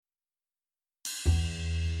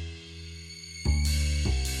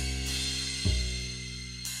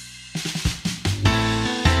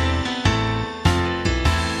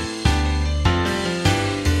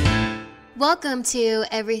Welcome to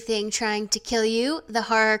Everything Trying to Kill You, the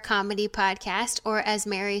horror comedy podcast, or as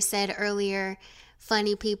Mary said earlier,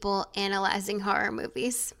 funny people analyzing horror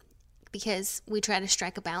movies, because we try to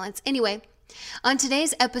strike a balance. Anyway, on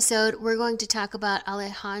today's episode, we're going to talk about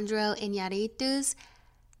Alejandro Iñárritu's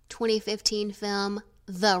 2015 film,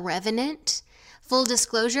 The Revenant. Full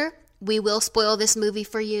disclosure, we will spoil this movie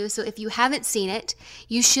for you, so if you haven't seen it,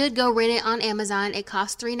 you should go rent it on Amazon. It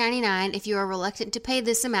costs $3.99. If you are reluctant to pay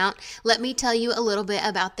this amount, let me tell you a little bit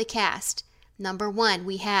about the cast. Number one,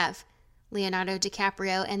 we have Leonardo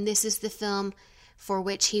DiCaprio, and this is the film for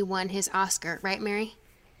which he won his Oscar. Right, Mary?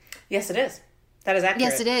 Yes, it is. That is accurate.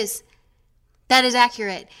 Yes, it is. That is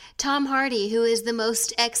accurate. Tom Hardy, who is the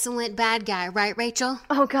most excellent bad guy, right, Rachel?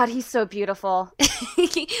 Oh, God, he's so beautiful.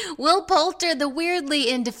 Will Poulter, the weirdly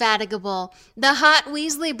indefatigable. The hot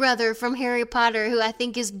Weasley brother from Harry Potter, who I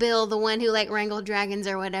think is Bill, the one who, wrangled dragons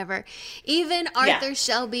or whatever. Even Arthur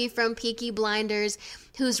Shelby from Peaky Blinders,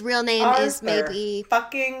 whose real name is maybe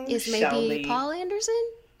Paul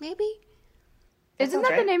Anderson? Maybe? Isn't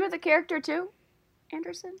that the name of the character, too?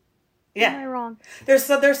 Anderson? Yeah. Am I wrong? There's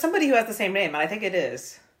somebody who has the same name, and I think it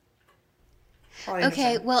is.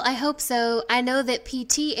 Okay, well, I hope so. I know that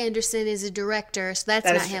P.T. Anderson is a director, so that's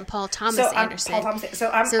not him. Paul Thomas Anderson.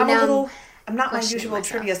 I'm not my usual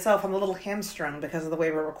trivia self. I'm a little hamstrung because of the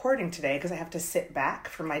way we're recording today, because I have to sit back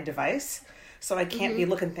from my device, so I can't be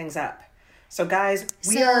looking things up. So, guys,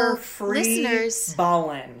 we are free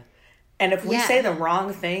balling. And if we say the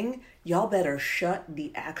wrong thing, y'all better shut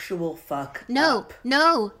the actual fuck up.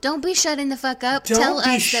 No, don't be shutting the fuck up. Tell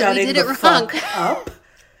us that we did it wrong. Up.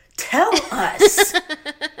 Tell us.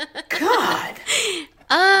 God.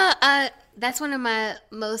 That's one of my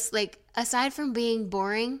most, aside from being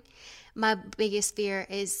boring, my biggest fear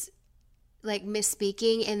is,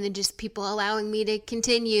 misspeaking and then just people allowing me to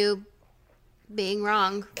continue being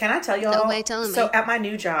wrong. Can I tell y'all? Nobody telling me. So at my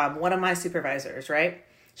new job, one of my supervisors, right?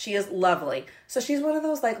 She is lovely. So she's one of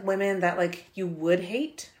those, women that, you would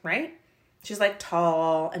hate, right? She's,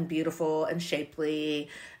 tall and beautiful and shapely.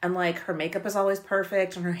 And, her makeup is always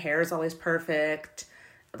perfect and her hair is always perfect.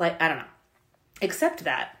 I don't know. Except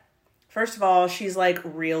that, first of all, she's,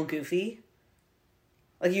 real goofy.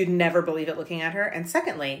 You'd never believe it looking at her. And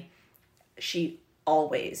secondly, she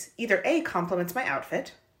always either A, compliments my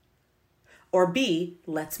outfit, or B,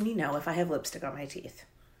 lets me know if I have lipstick on my teeth.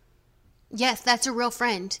 Yes, that's a real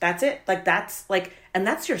friend. That's it. And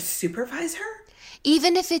that's your supervisor?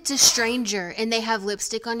 Even if it's a stranger and they have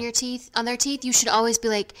lipstick on their teeth, you should always be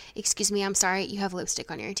like, "Excuse me, I'm sorry, you have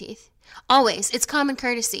lipstick on your teeth." Always. It's common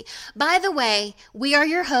courtesy. By the way, we are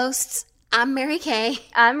your hosts. I'm Mary Kay.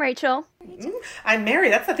 I'm Rachel. I'm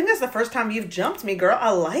Mary. I think that's the first time you've jumped me, girl.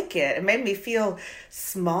 I like it. It made me feel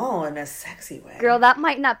small in a sexy way. Girl, that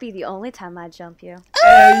might not be the only time I jump you.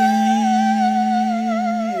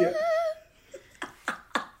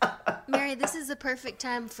 Mary, this is the perfect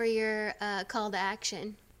time for your call to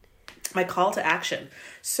action. My call to action.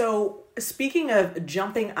 So, speaking of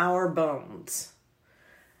jumping our bones,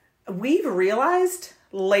 we've realized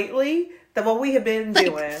lately that what we have been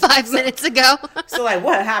doing 5 minutes ago. So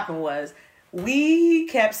what happened was we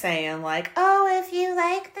kept saying oh, if you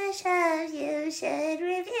like the show, you should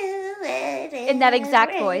review it. In that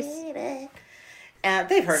exact voice.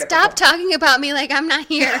 They've heard it. Stop talking about me like I'm not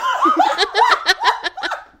here.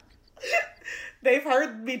 They've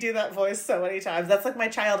heard me do that voice so many times. That's my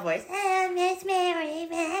child voice. Miss Mary.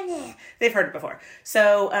 They've heard it before.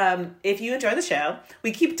 So if you enjoy the show, we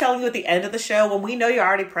keep telling you at the end of the show when we know you're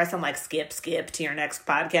already pressing skip to your next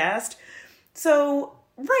podcast. So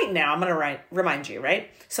right now, I'm going to remind you, right?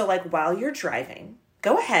 So while you're driving,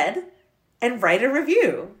 go ahead and write a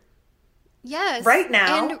review. Yes. Right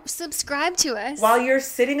now. And subscribe to us. While you're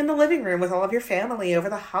sitting in the living room with all of your family over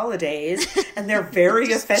the holidays and they're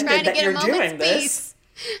very offended that you're doing this.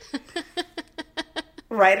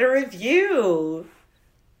 Write a review.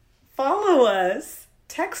 Follow us.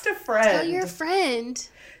 Text a friend. Tell your friend.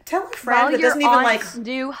 Tell a friend that doesn't even aunt's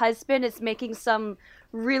new husband is making some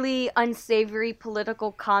really unsavory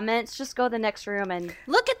political comments, just go to the next room and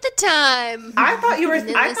look at the time. I thought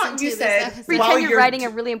you said pretend you're writing a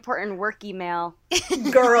really important work email.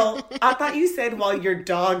 Girl, I thought you said while your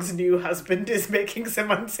dog's new husband is making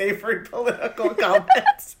some unsavory political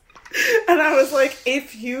comments. And I was like,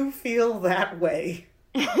 if you feel that way,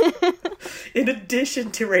 in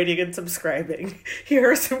addition to rating and subscribing,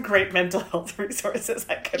 here are some great mental health resources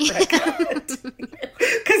I can recommend.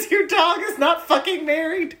 Because your dog is not fucking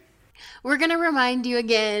married. We're going to remind you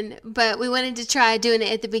again, but we wanted to try doing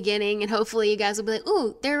it at the beginning, and hopefully you guys will be like,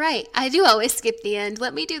 ooh, they're right. I do always skip the end.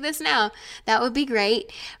 Let me do this now. That would be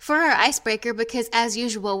great for our icebreaker because, as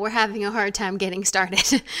usual, we're having a hard time getting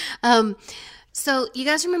started. So you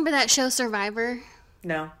guys remember that show Survivor?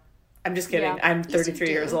 No. I'm just kidding. Yeah. I'm 33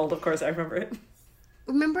 years old. Of course I remember it.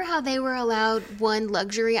 Remember how they were allowed one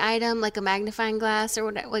luxury item, like a magnifying glass or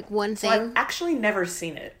whatever, like one thing? Well, I've actually never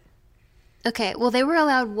seen it. Okay, well, they were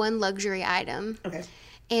allowed one luxury item. Okay.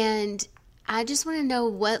 And I just want to know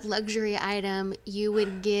what luxury item you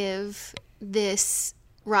would give this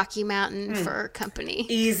Rocky Mountain Fur Company.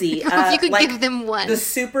 Easy. If you could give them one. The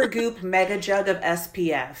Super Goop Mega Jug of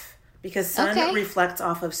SPF. Because sun reflects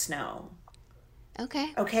off of snow.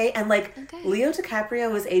 Okay. Okay? And, Leo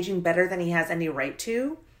DiCaprio is aging better than he has any right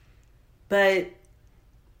to. But,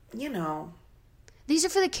 you know. These are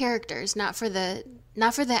for the characters, not for the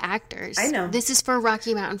actors. I know. This is for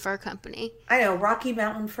Rocky Mountain Fur Company. I know. Rocky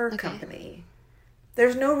Mountain Fur Company.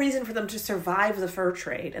 There's no reason for them to survive the fur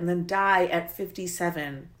trade and then die at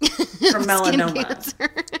 57 from melanoma.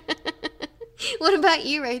 What about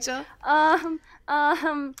you, Rachel?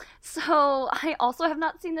 So I also have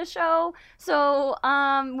not seen the show. So,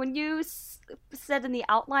 when you said in the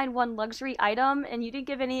outline one luxury item and you didn't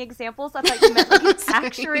give any examples, I thought you meant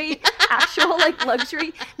like actual like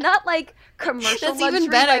luxury, not like commercial That's luxury, even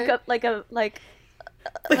better. like You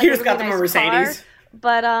a just got really them a nice Mercedes. car.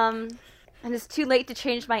 But and it's too late to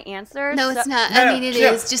change my answer. No, it's not. No, I mean, it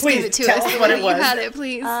no, is. Just please, give it to tell us. us what it was. You had it,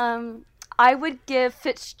 please. I would give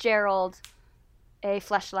Fitzgerald a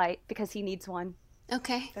fleshlight because he needs one.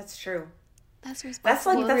 Okay. That's true. That's That's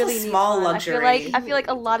responsible. that's really a needs small one. luxury. I feel like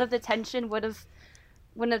a lot of the tension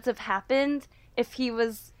wouldn't have happened if he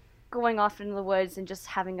was going off into the woods and just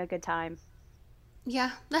having a good time.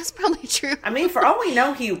 Yeah, that's probably true. I mean, for all we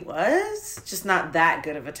know, he was just not that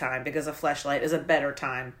good of a time because a fleshlight is a better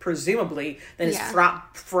time, presumably, than his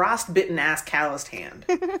frostbitten ass calloused hand.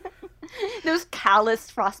 Those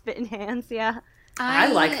calloused frostbitten hands, yeah.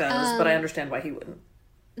 I like those, but I understand why he wouldn't.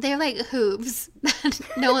 They're like hooves.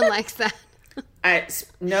 No one likes that.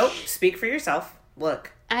 Nope, speak for yourself.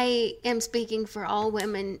 Look. I am speaking for all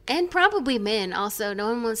women and probably men also. No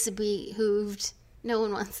one wants to be hooved. No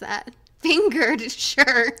one wants that. Fingered,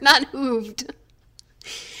 sure, not hooved.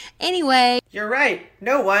 Anyway. You're right.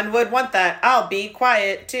 No one would want that. I'll be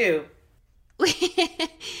quiet, too.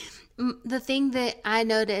 The thing that I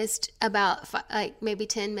noticed about maybe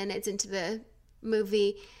 10 minutes into the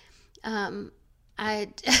movie, I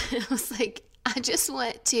was like, I just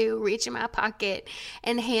want to reach in my pocket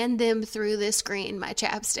and hand them through the screen my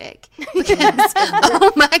chapstick. Because,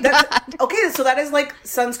 oh my God. Okay, so that is like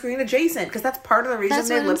sunscreen adjacent, because that's part of the reason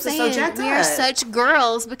their lips are so jacked up. We are such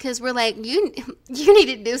girls because we're like, you need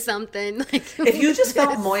to do something. Like, if you just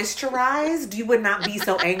felt moisturized, you would not be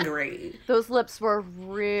so angry. Those lips were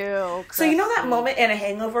real crusty. So you know that moment in A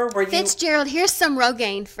Hangover where Fitzgerald, here's some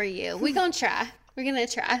Rogaine for you. We're going to try. We're going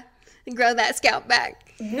to try and grow that scalp back.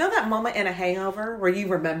 You know that moment in A Hangover where you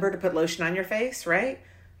remember to put lotion on your face, right?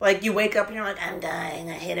 Like, you wake up and you're like, I'm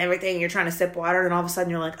dying, I hate everything. You're trying to sip water, and all of a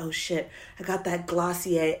sudden you're like, oh shit, I got that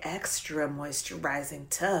Glossier Extra Moisturizing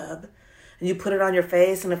Tub. And you put it on your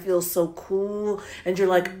face, and it feels so cool. And you're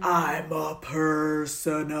like, I'm a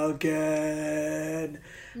person again.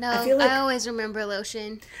 No, I always remember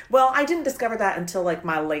lotion. Well, I didn't discover that until, like,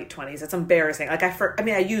 my late 20s. It's embarrassing. Like,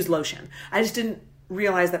 I use lotion. I just didn't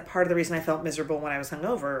realize that part of the reason I felt miserable when I was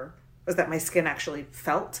hungover was that my skin actually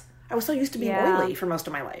felt. I was so used to being oily for most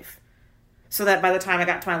of my life. So that by the time I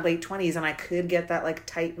got to my late 20s and I could get that like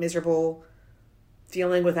tight, miserable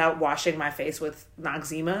feeling without washing my face with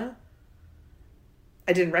Noxzema,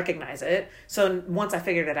 I didn't recognize it. So once I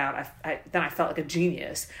figured it out, then I felt like a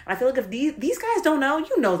genius. And I feel like if these guys don't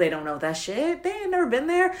know, they don't know that shit. They ain't never been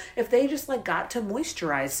there. If they just like got to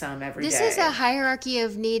moisturize some every day. This is a hierarchy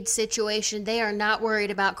of needs situation. They are not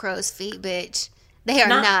worried about crow's feet, bitch. They are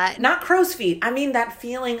not. Not crow's feet. I mean that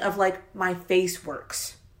feeling of like my face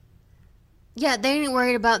works. Yeah, they ain't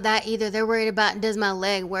worried about that either. They're worried about, does my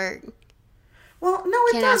leg work? Well, no,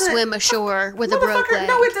 it doesn't. Can I swim ashore with a broke leg?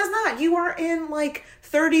 No, it does not. You are in like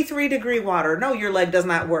 33-degree water. No, your leg does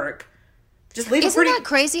not work. Just leave Isn't that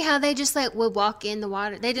crazy how they just like would walk in the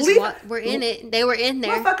water? They just were in it. They were in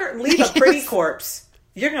there. Motherfucker, leave a pretty corpse.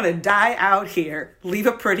 You're gonna die out here. Leave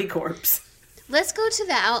a pretty corpse. Let's go to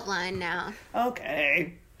the outline now.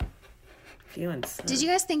 Okay. Did you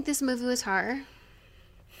guys think this movie was horror?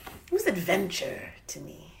 It was adventure to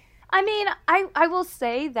me. I mean, I will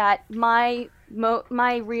say that my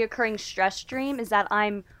reoccurring stress dream is that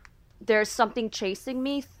there's something chasing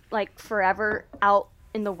me like forever out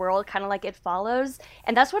in the world, kind of like It Follows.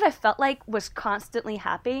 And that's what I felt like was constantly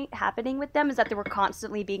happening with them, is that they were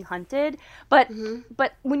constantly being hunted. But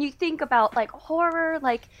but when you think about like horror,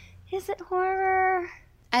 like, is it horror?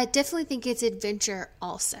 I definitely think it's adventure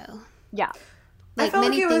also. Yeah. Like,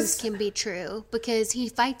 many things can be true, because he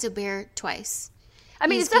fights a bear twice. I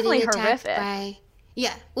mean, He's it's definitely getting attacked horrific.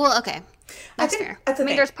 Yeah. Well, okay. That's fair. That's the I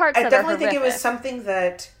mean, thing. there's parts I that are definitely think it was horrific. something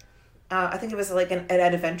that I think it was like an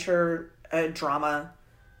adventure drama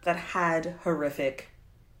that had horrific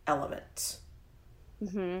elements.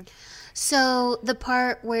 So the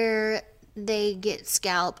part where they get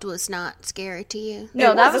scalped was not scary to you?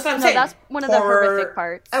 No, That's what I'm saying. that's one of the horrific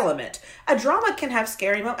parts. Element. A drama can have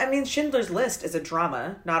scary moments. I mean, Schindler's List is a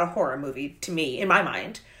drama, not a horror movie to me, in my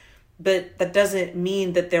mind. But that doesn't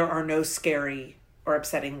mean that there are no scary or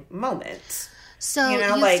upsetting moments. So You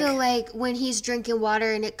know, you like- feel like when he's drinking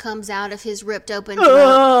water and it comes out of his ripped open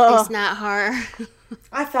throat, it's not horror.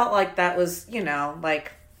 I felt like that was,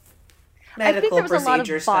 like I think medical there was a lot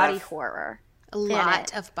procedure of body stuff. horror. A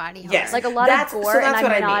lot of body horror. Yes. Like a lot That's- of gore, so and that's I'm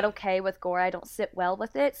what I not mean. okay with gore. I don't sit well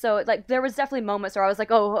with it. So like there was definitely moments where I was like,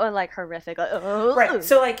 oh, like horrific. Like, Right.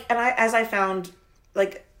 So as I found, there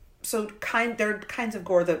are kinds of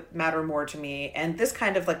gore that matter more to me, and this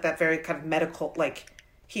kind of like that very kind of medical, like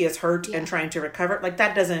he is hurt and trying to recover, like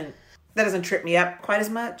that doesn't trip me up quite as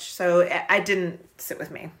much. So I didn't sit with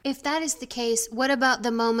me. If that is the case, what about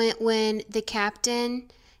the moment when the captain,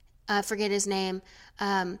 forget his name,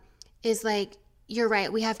 is like, you're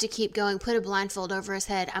right, we have to keep going, put a blindfold over his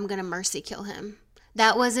head, I'm going to mercy kill him.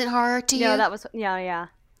 That wasn't horror to you? No, that was yeah.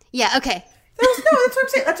 Yeah, okay. That's what I'm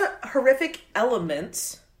saying. That's a horrific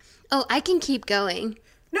elements. Oh, I can keep going.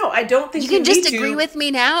 No, I don't think You can just need to. agree with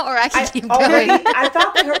me now, or I can keep Already, going. I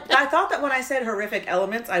thought that when I said horrific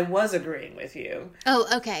elements, I was agreeing with you. Oh,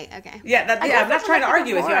 okay. Yeah, I'm not trying to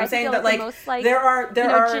argue with you. I'm saying that there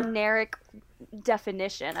are generic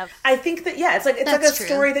definition of. I think that it's like That's a true.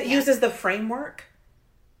 story that Yeah. uses the framework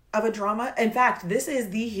of a drama. In fact, this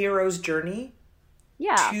is the hero's journey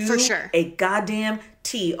to for sure. a goddamn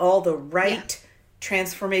T. All the right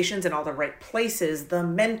transformations in all the right places. The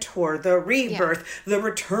mentor, the rebirth, the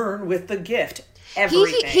return with the gift.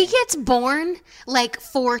 Everything. He gets born like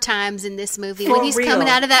 4 times in this movie For when he's real. coming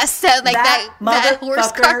out of that set, like that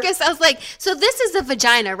horse motherfucker. carcass. I was like, so this is a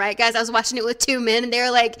vagina, right, guys? I was watching it with 2 men, and they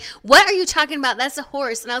were like, "What are you talking about? That's a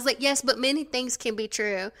horse." And I was like, "Yes, but many things can be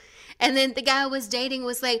true." And then the guy I was dating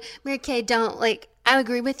was like, "Mary Kay, don't like." I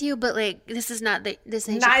agree with you, but like this is not this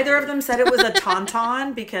ain't. Neither of them said it was a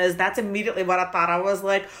tauntaun, because that's immediately what I thought. I was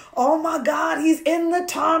like, oh my God, he's in the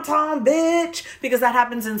tauntaun, bitch. Because that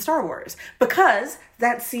happens in Star Wars. Because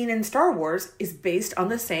that scene in Star Wars is based on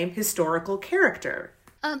the same historical character.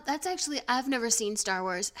 That's actually, I've never seen Star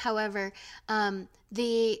Wars. However,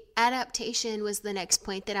 the adaptation was the next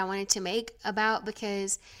point that I wanted to make about,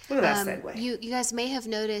 because Look at that segue. you guys may have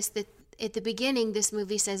noticed that at the beginning, this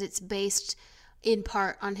movie says it's based in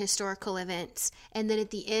part on historical events. And then at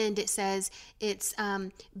the end, it says it's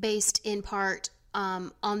based in part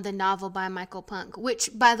on the novel by Michael Punk, which,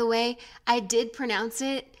 by the way, I did pronounce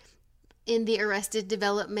it in the Arrested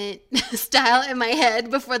Development style in my head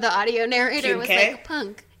before the audio narrator was QK? like,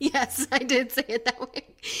 Punk. Yes, I did say it that way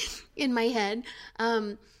in my head.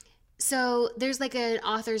 So there's like an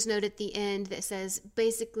author's note at the end that says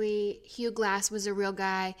basically Hugh Glass was a real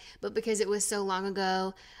guy, but because it was so long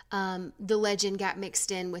ago, the legend got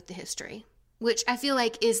mixed in with the history, which I feel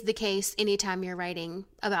like is the case anytime you're writing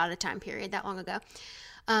about a time period that long ago.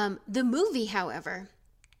 The movie, however,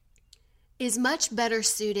 is much better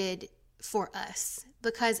suited for us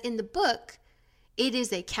because in the book, it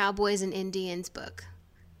is a Cowboys and Indians book.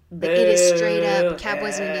 Like, it is straight up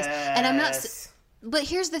Cowboys and Indians. And I'm not... But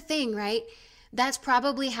here's the thing, right? That's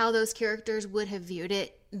probably how those characters would have viewed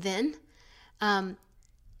it then. I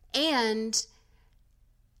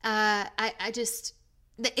just,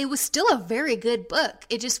 it was still a very good book.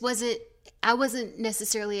 It just wasn't, I wasn't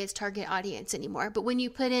necessarily its target audience anymore. But when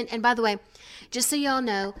you put in, and by the way, just so y'all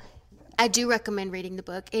know, I do recommend reading the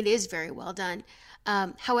book. It is very well done.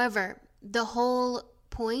 However, the whole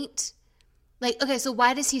point, like, okay, so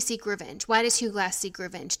why does he seek revenge? Why does Hugh Glass seek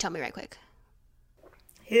revenge? Tell me right quick.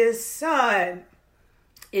 His son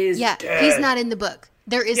is dead. He's not in the book.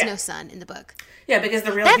 There is no son in the book. Yeah, because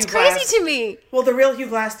the real That's Hugh crazy Glass, to me. Well, the real Hugh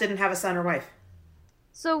Glass didn't have a son or wife.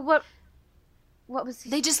 So what was he?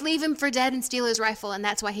 They just leave him for dead and steal his rifle, and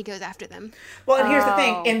that's why he goes after them. Well, and here's the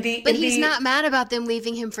thing. But he's not mad about them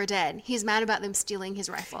leaving him for dead. He's mad about them stealing his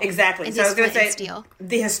rifle. Exactly. And So I was going to say, steal.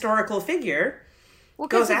 the historical figure Well,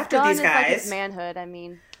 goes after these Is like guys. his manhood. I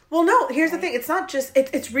mean, Well, no, here's the thing. It's not just,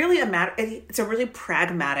 it's really a matter, it's a really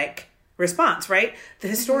pragmatic response, right? The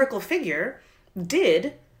historical figure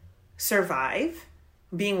did survive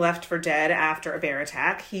being left for dead after a bear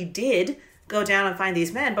attack. He did go down and find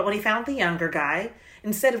these men, but when he found the younger guy,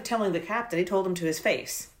 instead of telling the captain, he told him to his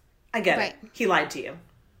face. I get it. He lied to you.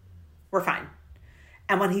 We're fine.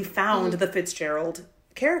 And when he found the Fitzgerald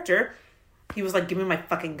character, he was like, give me my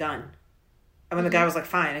fucking gun. And when the guy was like,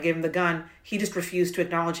 fine, I gave him the gun, he just refused to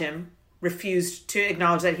acknowledge him, refused to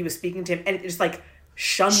acknowledge that he was speaking to him, and it just like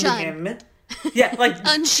shunned him. Yeah, like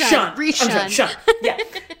unshun, reshun. Shun. Yeah.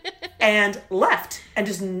 And left and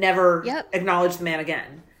just never acknowledged the man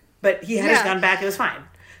again. But he had his gun back, it was fine.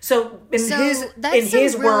 So in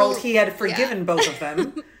his world, he had forgiven both of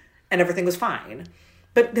them and everything was fine.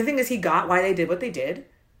 But the thing is, he got why they did what they did,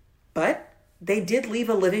 but they did leave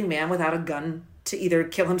a living man without a gun to either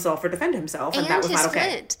kill himself or defend himself, and that was not okay.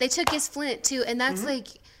 Flint. They took his flint too, and that's like,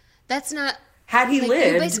 that's not. Had he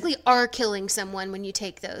lived, you basically are killing someone when you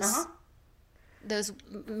take those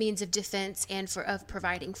means of defense and of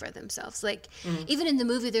providing for themselves. Like even in the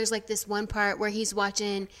movie, there's like this one part where he's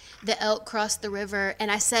watching the elk cross the river, and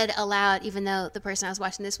I said aloud, even though the person I was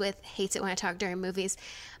watching this with hates it when I talk during movies,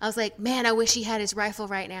 I was like, man, I wish he had his rifle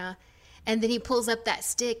right now. And then he pulls up that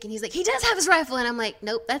stick, and he's like, he does have his rifle. And I'm like,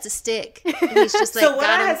 nope, that's a stick. And he's just like, so what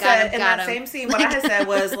I had said in that same scene, what I had said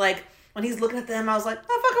was like, when he's looking at them, I was like,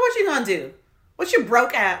 oh, fucker, what you gonna do? What you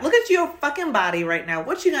broke at? Look at your fucking body right now.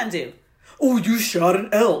 What you gonna do? Oh, you shot an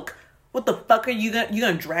elk. What the fuck are you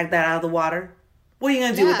gonna drag that out of the water? What are you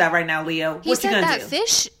gonna do with that right now, Leo? What you gonna do? He said that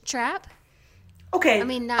fish trap. Okay. I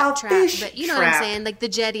mean, not trap, but you know what I'm saying? Like the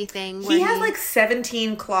jetty thing. He has like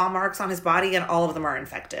 17 claw marks on his body, and all of them are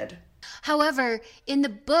infected. However, in the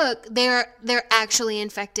book, they're actually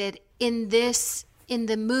infected. In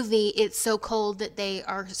the movie, it's so cold that they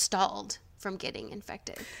are stalled from getting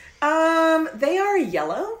infected. They are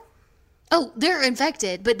yellow. Oh, they're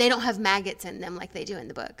infected, but they don't have maggots in them like they do in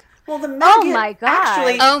the book. Well, the maggot. Oh my god!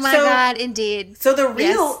 Actually, God, indeed. So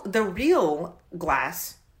the real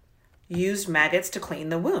glass used maggots to clean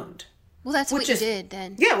the wound. Well, that's what you did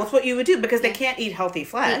then. Yeah, that's what you would do because they can't eat healthy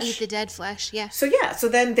flesh. They eat the dead flesh, yeah. So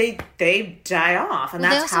then they die off, and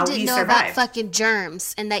that's how he survived. They also didn't know about fucking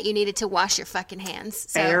germs and that you needed to wash your fucking hands.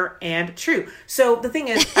 So. Fair and true. So the thing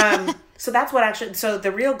is, so that's what actually. So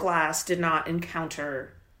the real Glass did not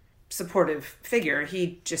encounter supportive figure.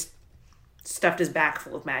 He just stuffed his back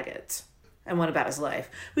full of maggots and went about his life,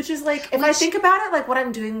 which is like, if I think about it, like what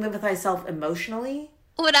I'm doing with myself emotionally.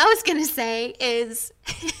 What I was going to say is...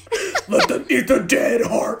 Let them eat the dead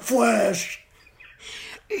heart flesh.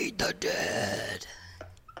 Eat the dead.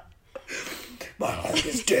 My heart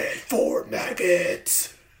is dead for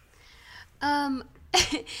maggots.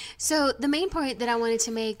 So the main point that I wanted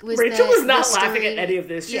to make was Rachel was not laughing at any of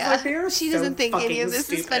this. She's like, she doesn't think any of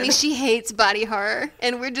this is funny. She hates body horror,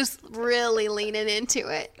 and we're just really leaning into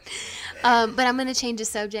it. But I'm going to change the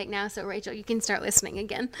subject now, so Rachel, you can start listening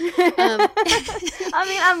again. I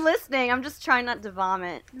mean, I'm listening. I'm just trying not to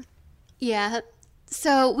vomit. Yeah.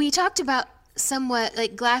 So we talked about somewhat,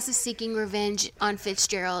 like, Glass is seeking revenge on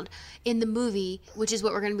Fitzgerald in the movie, which is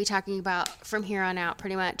what we're going to be talking about from here on out,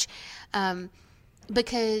 pretty much,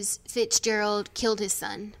 because Fitzgerald killed his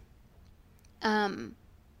son.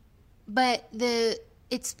 But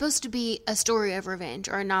it's supposed to be a story of revenge,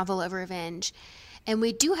 or a novel of revenge. And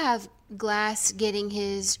we do have Glass getting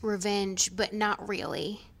his revenge, but not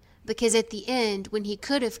really. Because at the end, when he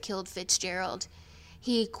could have killed Fitzgerald,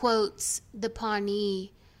 he quotes the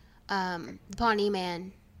Pawnee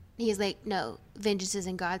man. He's like, no, vengeance is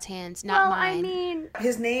in God's hands, not mine. I mean...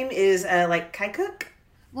 His name is, like, Kaikuk?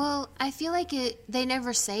 Well, I feel like they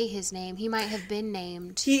never say his name. He might have been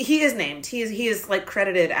named. He is named. He is, like,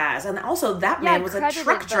 credited as. And also, that man was a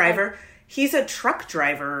truck driver. He's a truck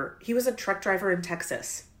driver. He was a truck driver in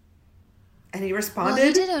Texas. And he responded. Well,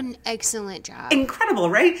 he did an excellent job. Incredible,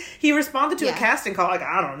 right? He responded to a casting call, like,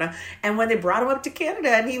 I don't know. And when they brought him up to Canada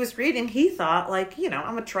and he was reading, he thought, like,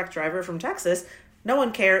 I'm a truck driver from Texas. No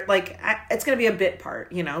one cared. Like, it's going to be a bit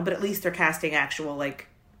part, but at least they're casting actual, like,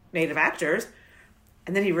 native actors.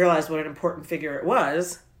 And then he realized what an important figure it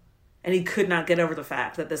was. And he could not get over the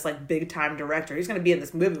fact that this, like, big-time director, he's going to be in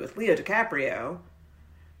this movie with Leo DiCaprio.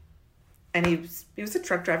 And he was a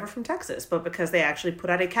truck driver from Texas. But because they actually put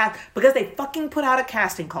out because they fucking put out a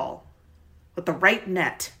casting call with the right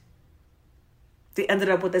net, they ended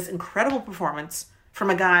up with this incredible performance from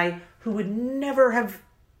a guy who would never have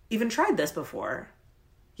even tried this before.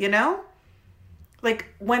 Like,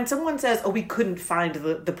 when someone says, oh, we couldn't find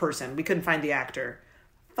the person, we couldn't find the actor,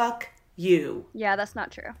 fuck you. Yeah, that's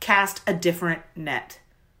not true. Cast a different net.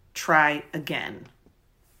 Try again.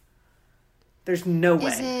 There's no way.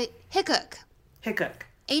 Is it Hickok? Hickok.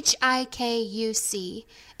 Hikuc,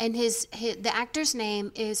 and the actor's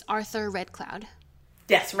name is Arthur Red Cloud.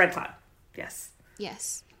 Yes, Red Cloud. Yes.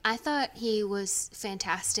 Yes. I thought he was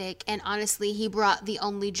fantastic, and honestly, he brought the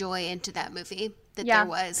only joy into that movie that there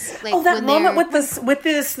was. Like, oh, that moment with the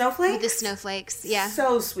snowflakes? With the snowflakes, yeah.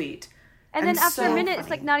 So sweet. And then after so a minute, funny. it's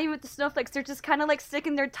like not even with the snowflakes. They're just kind of like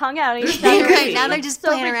sticking their tongue out. And Right, now they're just so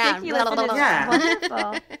playing around. ridiculous, and it's Yeah.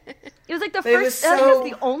 wonderful. It was like the It was first. I think so-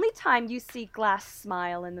 it's the only time you see Glass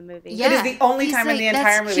smile in the movie. Yeah. It is the only He's time in like, the entire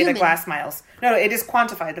that's movie human. that Glass smiles. No, it is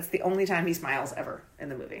quantified. That's the only time he smiles ever in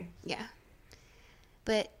the movie. Yeah.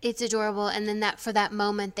 But it's adorable, and then for that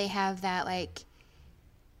moment they have that like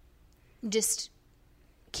just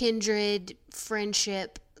kindred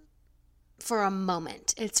friendship for a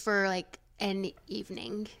moment. It's for like an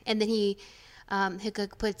evening, and then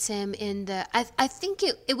Hikuc puts him in the I think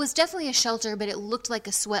it was definitely a shelter, but it looked like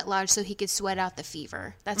a sweat lodge so he could sweat out the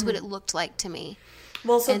fever. That's what it looked like to me.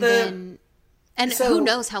 Well, so And so- who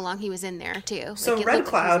knows how long he was in there too. So Like, it Red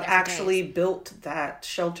looked like he was Cloud in there for actually days. built that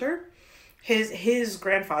shelter. His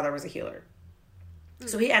grandfather was a healer.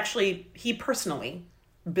 So he personally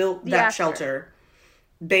built The that actor. shelter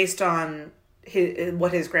based on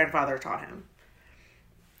what his grandfather taught him.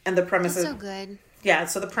 And the premise That's is so good. yeah,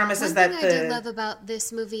 so the premise One is that thing I did love about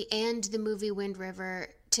this movie and the movie Wind River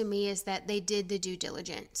to me is that they did the due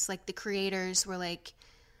diligence. Like the creators were like,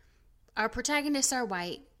 our protagonists are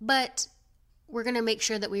white, but we're going to make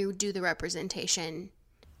sure that we do the representation.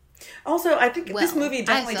 also I think this Well, movie I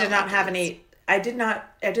definitely felt did not like have it any I did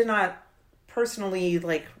not personally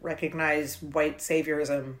like recognize white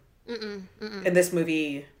saviorism in this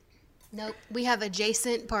movie. Nope. We have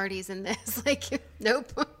adjacent parties in this. Like,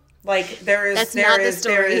 nope. Like there That's is not the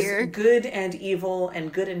story there here. is good and evil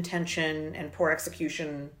and good intention and poor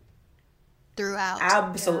execution Throughout.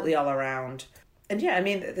 absolutely all around. And yeah, I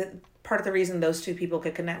mean, part of the reason those two people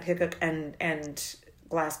could connect, Hikuc and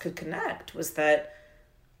Glass could connect, was that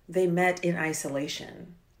they met in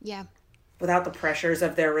isolation Yeah. without the pressures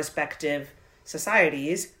of their respective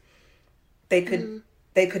societies. They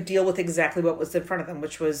could deal with exactly what was in front of them,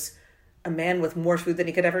 which was a man with more food than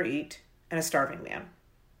he could ever eat and a starving man.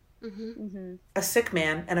 A sick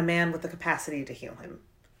man and a man with the capacity to heal him.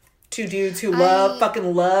 Two dudes who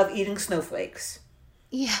fucking love eating snowflakes.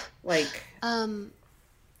 Yeah. Like, And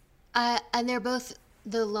they're both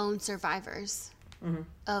the lone survivors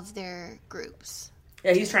of their groups.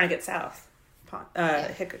 yeah, he's trying to get south.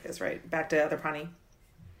 Hikuc is right. Back to other Pawnee.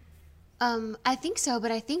 I think so,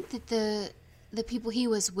 but I think that the people he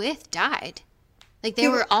was with died. Like they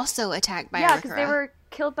were also attacked by Yeah, because Arakara. they were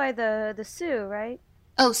killed by the Sioux, right?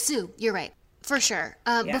 Oh, Sioux, you're right. For sure.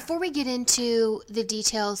 Before we get into the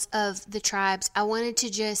details of the tribes, I wanted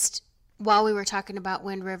to just, while we were talking about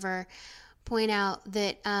Wind River, point out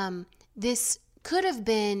that this could have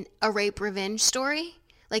been a rape revenge story.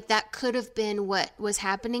 Like that could have been what was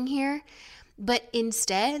happening here. But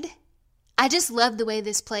instead, I just love the way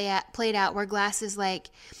this played out where Glass is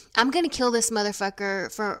like, I'm going to kill this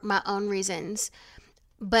motherfucker for my own reasons.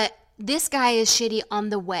 But this guy is shitty on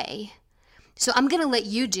the way. So I'm going to let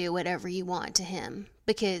you do whatever you want to him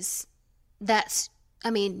because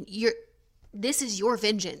this is your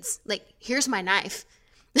vengeance. Like, here's my knife.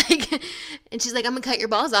 Like, and she's like, I'm going to cut your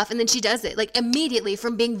balls off. And then she does it like immediately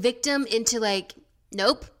from being victim into like,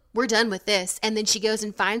 nope, we're done with this. And then she goes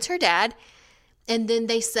and finds her dad and then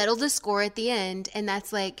they settle the score at the end. And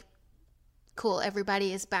that's like, cool.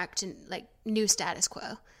 Everybody is back to like new status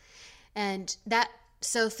quo. And that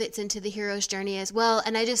so fits into the hero's journey as well.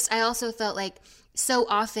 And I also felt like so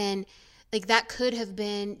often, like that could have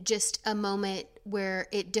been just a moment where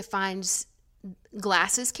it defines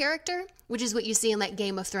Glass's character, which is what you see in like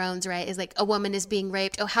Game of Thrones, right? Is like a woman is being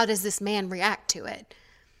raped. Oh, how does this man react to it?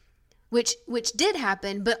 Which did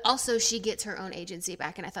happen, but also she gets her own agency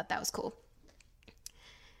back. And I thought that was cool.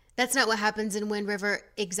 That's not what happens in Wind River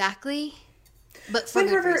exactly. But for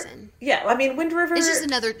good reason. Yeah, I mean, Wind River. It's just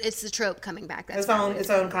it's the trope coming back. That's its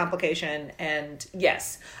own complication, and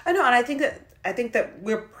yes, I know, and I think that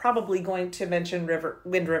we're probably going to mention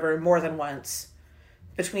Wind River more than once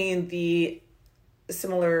between the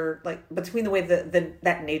way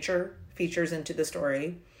that nature features into the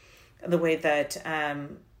story, and the way that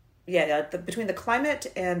between the climate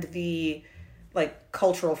and the like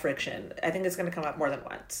cultural friction. I think it's going to come up more than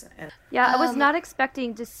once. And Yeah, I was not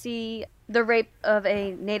expecting to see the rape of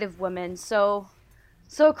a Native woman so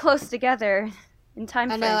close together in time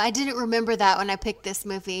I frame. know. I didn't remember that when I picked this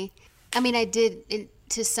movie. I mean, I did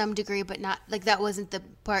to some degree, but not like that wasn't the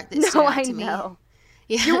part that stood out to me. know.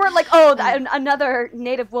 Yeah. You weren't like, another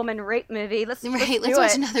Native woman rape movie. Let's Right, do let's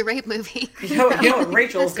watch it. another rape movie. you know what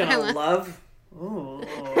Rachel's That's what I gonna want. love? Ooh.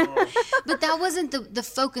 But that wasn't the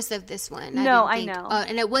focus of this one. No, I know.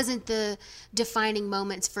 And it wasn't the defining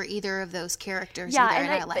moments for either of those characters Yeah,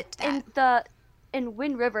 either, and I liked that. In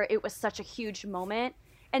Wind River, it was such a huge moment.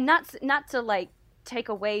 And not to, like, take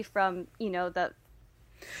away from, you know, the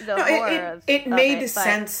horror of it made but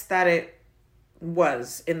sense that it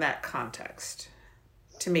was in that context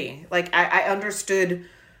to me. Like, I understood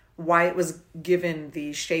why it was given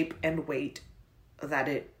the shape and weight that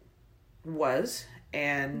it was,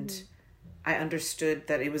 and I understood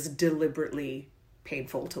that it was deliberately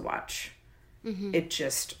painful to watch. It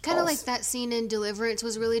just kind of like that scene in Deliverance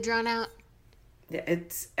was really drawn out. Yeah,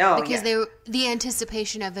 because the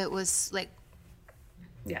anticipation of it was like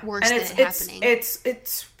worse and than it happening.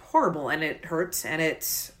 It's horrible, and it hurts, and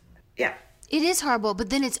it's It is horrible, but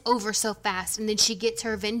then it's over so fast, and then she gets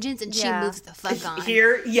her vengeance, and she moves the fuck on.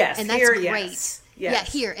 Here, yes. And that's here, great. Yes. Yeah,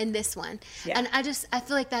 here, in this one. Yeah. And I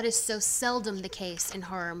feel like that is so seldom the case in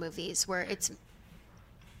horror movies, where it's...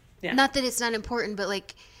 Yeah. Not that it's not important, but,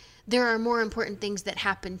 like, there are more important things that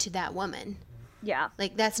happen to that woman. Yeah.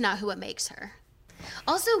 Like, that's not who it makes her.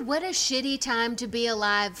 Also, what a shitty time to be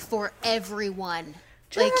alive for everyone.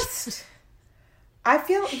 I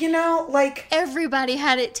feel, like... Everybody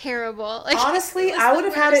had it terrible. Like, honestly, I would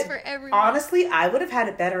have had it... Honestly, I would have had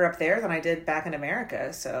it better up there than I did back in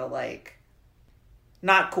America. So, like,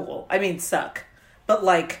 not cool. I mean, suck. But,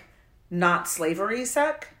 like, not slavery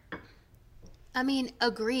suck. I mean,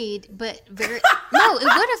 agreed, but very... No, it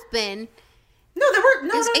would have been. No, there were...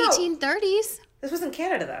 No, it was 1830s. This was in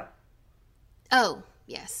Canada, though. Oh,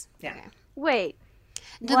 yes. Yeah. Okay. Wait.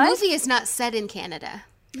 The movie is not set in Canada.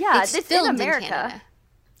 Yeah, it's filmed in America.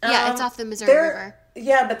 Yeah, it's off the Missouri River.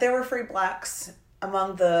 Yeah, but there were free blacks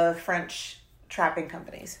among the French trapping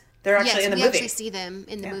companies. They're actually in the movie. We actually see them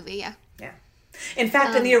in the movie, yeah. Yeah. In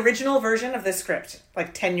fact, in the original version of this script,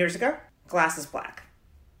 like 10 years ago, Glass is black.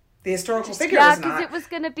 The historical figure was not. Yeah, because it was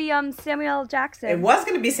going to be Samuel Jackson. It was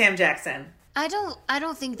going to be Sam Jackson. I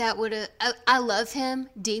don't think that would have... I love him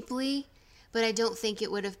deeply, but I don't think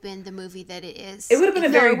it would have been the movie that it is. It would have been a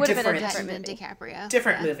very different DiCaprio.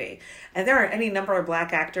 Different movie. And there are any number of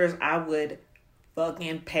black actors I would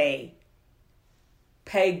fucking pay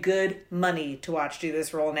good money to watch do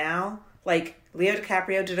this role now. Like, Leo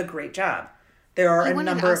DiCaprio did a great job. There are he a won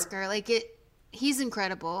number... an Oscar. He's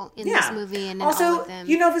incredible in this movie and in also, all of them.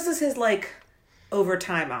 this is his, like,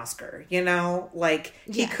 overtime Oscar, Like,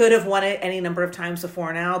 he could have won it any number of times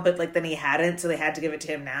before now, but, like, then he hadn't, so they had to give it to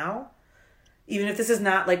him now. Even if this is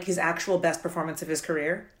not, like, his actual best performance of his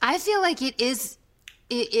career. I feel like it is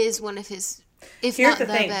one of his, if Here's not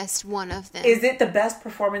the thing. best, one of them. Is it the best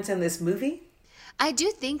performance in this movie? I do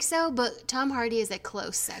think so, but Tom Hardy is a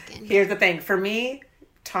close second. Here's the thing. For me,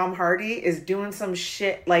 Tom Hardy is doing some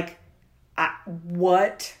shit, like,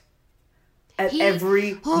 what? At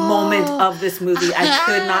every moment of this movie, I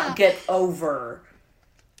could not get over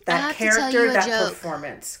that character, that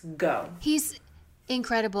performance. Go. He's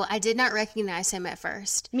incredible. I did not recognize him at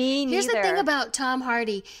first. Me neither. Here's the thing about Tom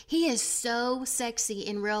Hardy. He is so sexy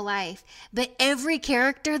in real life, but every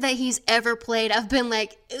character that he's ever played, I've been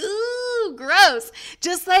like, ooh, gross.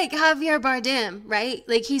 Just like Javier Bardem, right?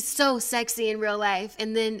 Like, he's so sexy in real life,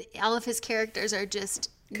 and then all of his characters are just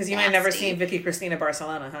because you might have never seen Vicky Cristina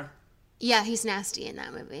Barcelona, huh? Yeah, he's nasty in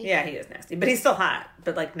that movie. Yeah, he is nasty. But he's still hot,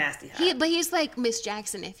 but like nasty hot. But he's like Miss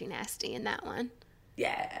Jackson if you're nasty in that one.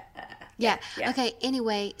 Yeah. Okay,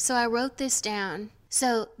 anyway, so I wrote this down.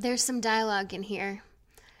 So there's some dialogue in here.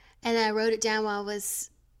 And I wrote it down while I was...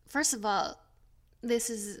 First of all,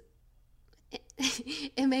 it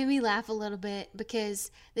made me laugh a little bit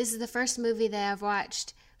because this is the first movie that I've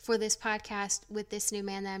watched for this podcast with this new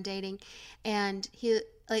man that I'm dating. And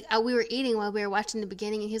we were eating while we were watching the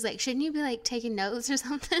beginning, and he was like, shouldn't you be, like, taking notes or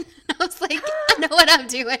something? And I was like, I know what I'm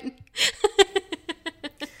doing.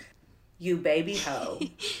 You baby hoe.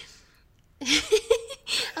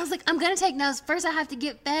 I was like, I'm going to take notes. First, I have to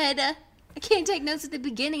get fed. I can't take notes at the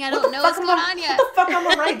beginning. I don't know what's going on yet. What the fuck I'm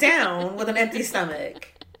going to write down with an empty stomach?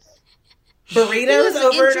 Burritos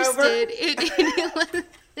over and over?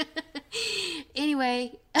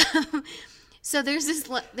 Anyway, so there's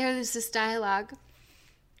this dialogue.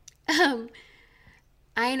 I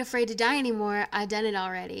ain't afraid to die anymore. I done it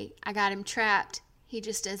already. I got him trapped. He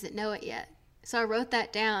just doesn't know it yet. So I wrote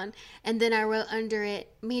that down, and then I wrote under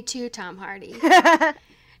it, me too, Tom Hardy.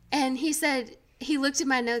 And he said, he looked at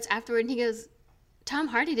my notes afterward, and he goes, Tom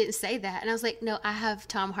Hardy didn't say that. And I was like, no, I have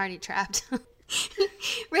Tom Hardy trapped.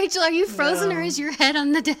 Rachel, are you frozen or is your head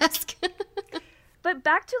on the desk? But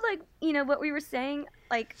back to, like, what we were saying,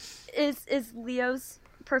 like, is Leo's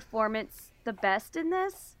performance the best in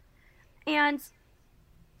this? And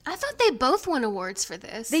I thought they both won awards for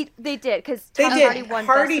this. They did, because They Tom did. Hardy won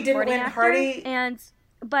Hardy Best didn't Supporting win. Actor,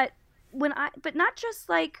 Hardy- but not just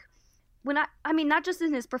like I mean, not just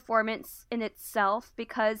in his performance in itself,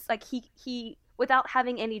 because like he without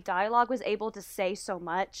having any dialogue was able to say so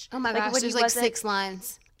much. Oh my like, gosh, when there's he like wasn't- 6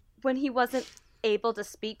 lines. When he wasn't able to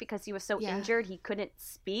speak because he was so injured, he couldn't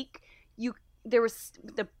speak. There was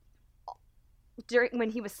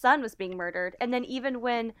when his son was being murdered, and then even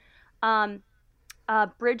when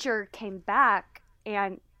Bridger came back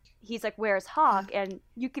and he's like, "Where's Hawk?" and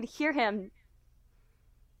you could hear him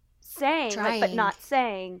saying, like, but not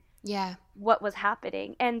saying what was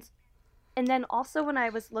happening. And then also when I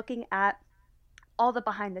was looking at all the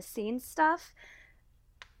behind the scenes stuff,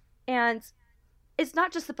 and it's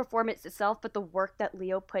not just the performance itself, but the work that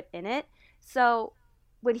Leo put in it. So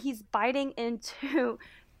when he's biting into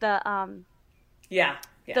the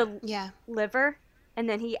liver, and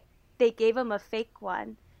then they gave him a fake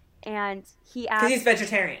one, and he asked, because he's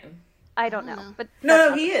vegetarian. I don't know. But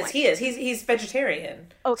no, he is. He's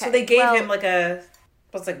vegetarian. Okay. So they gave him like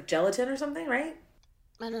like gelatin or something, right?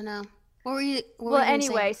 I don't know. What were you?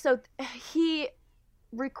 Anyway, so he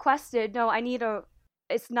requested, no,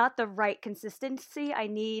 it's not the right consistency. I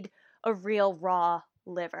need a real raw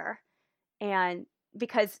liver, and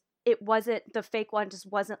because the fake one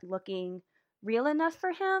just wasn't looking real enough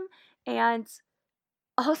for him. And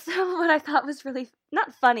also what I thought was really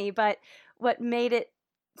not funny, but what made it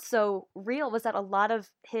so real was that a lot of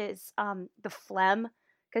his the phlegm,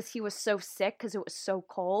 because he was so sick because it was so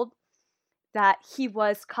cold, that he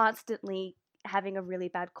was constantly having a really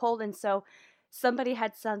bad cold. And so somebody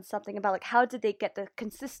had said something about like, how did they get the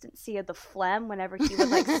consistency of the phlegm whenever he would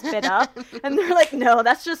like spit up? And they're like, no,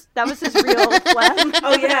 that was his real phlegm.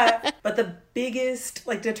 Oh yeah. But the biggest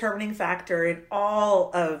like determining factor in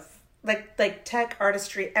all of like tech,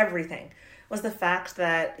 artistry, everything was the fact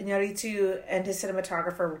that Iñárritu and his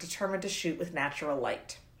cinematographer were determined to shoot with natural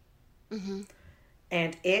light. Mm-hmm.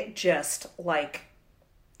 And it just like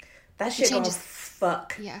that shit gonna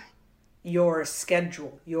fuck your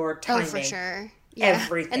schedule, your timing. Oh, for sure. Yeah.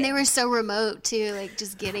 Everything. And they were so remote too, like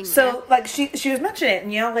just getting there. So like she was mentioning it,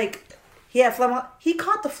 and like he had phlegm. He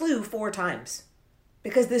caught the flu 4 times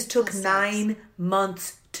because this took 9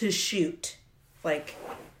 months to shoot. Like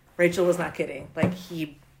Rachel was not kidding. Like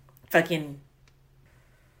he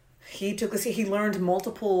learned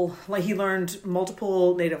multiple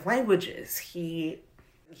native languages.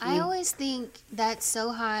 I always think that's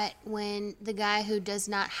so hot when the guy who does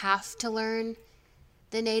not have to learn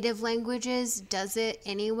the native languages does it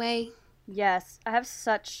anyway. Yes, I have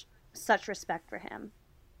such respect for him.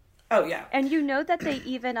 Oh yeah. And you know that they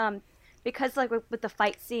even because like with the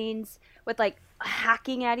fight scenes with like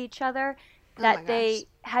hacking at each other, that they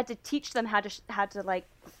had to teach them how to like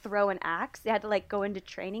throw an axe. They had to like go into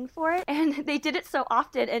training for it, and they did it so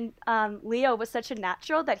often. And Leo was such a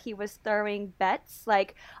natural that he was throwing bets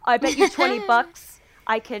like, I bet you $20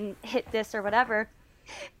 I can hit this or whatever.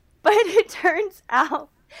 But it turns out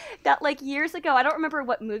that like years ago, I don't remember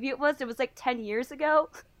what movie it was like 10 years ago,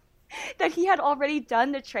 that he had already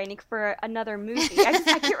done the training for another movie. I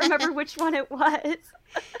can't remember which one it was.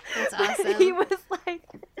 That's awesome. He was like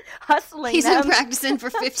hustling. He's been practicing for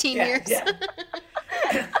 15 years. Yeah.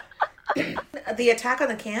 The attack on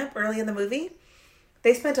the camp early in the movie,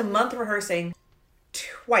 they spent a month rehearsing.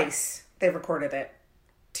 Twice they recorded it.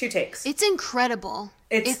 2 takes. It's incredible.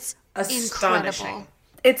 It's astonishing. Incredible.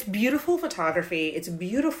 It's beautiful photography. It's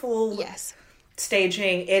beautiful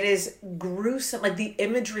staging. It is gruesome. Like the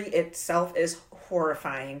imagery itself is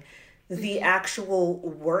horrifying. The actual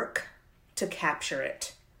work to capture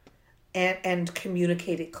it and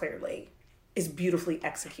communicate it clearly is beautifully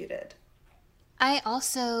executed. I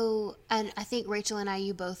also, and I think Rachel and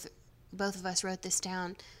you both of us wrote this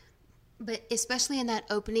down, but especially in that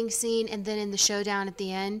opening scene and then in the showdown at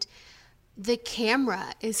the end, the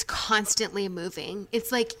camera is constantly moving.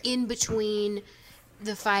 It's like in between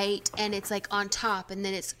the fight, and it's like on top, and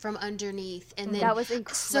then it's from underneath, and then that was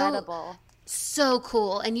incredible. So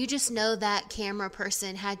cool. And you just know that camera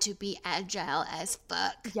person had to be agile as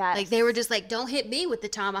fuck. Yes. Like they were just like, don't hit me with the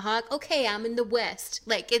tomahawk. Okay, I'm in the West.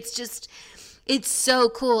 Like it's so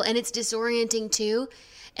cool, and it's disorienting too.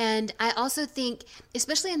 And I also think,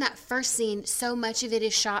 especially in that first scene, so much of it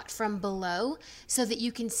is shot from below so that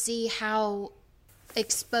you can see how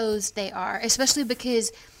exposed they are, especially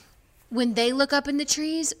because when they look up in the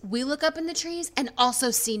trees, we look up in the trees and also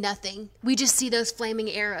see nothing. We just see those flaming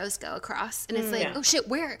arrows go across. And it's like, oh shit,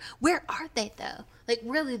 where are they though? Like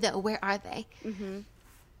really though, where are they? Mm-hmm.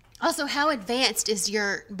 Also, how advanced is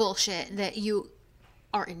your bullshit that you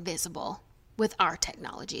are invisible with our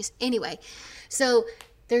technologies? Anyway, so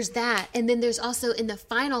there's that. And then there's also in the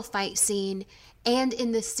final fight scene and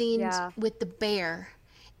in the scenes with the bear,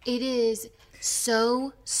 it is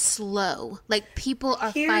so slow. Like, people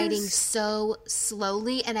are fighting so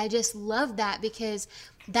slowly, and I just love that because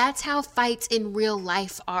that's how fights in real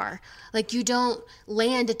life are. Like, you don't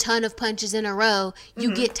land a ton of punches in a row.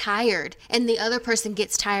 You get tired, and the other person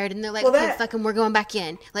gets tired, and they're like, okay, fucking, we're going back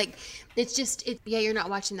in. Like, it's just, you're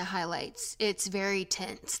not watching the highlights. It's very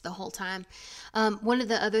tense the whole time. One of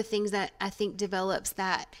the other things that I think develops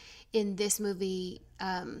that in this movie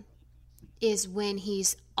is when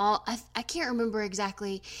he's I can't remember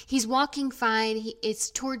exactly. He's walking fine. It's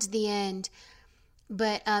towards the end,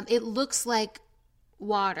 but it looks like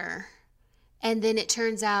water, and then it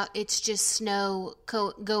turns out it's just snow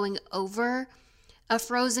going over a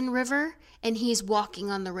frozen river, and he's walking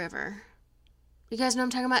on the river. You guys know what I'm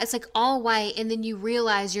talking about? It's like all white, and then you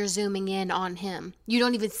realize you're zooming in on him. You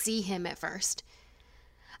don't even see him at first.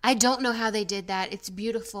 I don't know how they did that. It's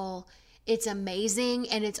beautiful. It's amazing,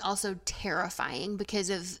 and it's also terrifying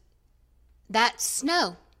because of that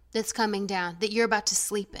snow that's coming down that you're about to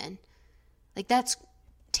sleep in. Like, that's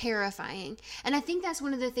terrifying. And I think that's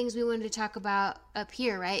one of the things we wanted to talk about up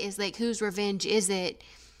here, right? Is like, whose revenge is it?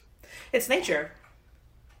 It's nature.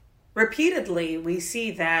 Repeatedly, we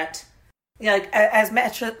see that, like, as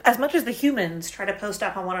much as the humans try to post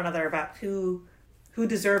up on one another about who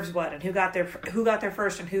deserves what and who got there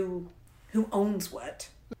first and who owns what,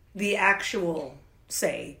 the actual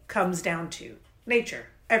say comes down to nature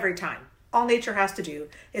every time. All nature has to do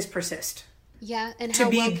is persist. Yeah, and how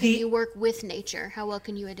well can you work with nature? How well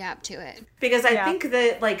can you adapt to it? Because I think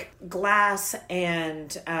that, like, Glass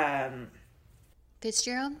and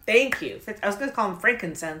Fitzgerald? Thank you. I was going to call him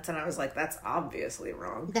frankincense, and I was like, that's obviously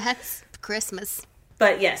wrong. That's Christmas.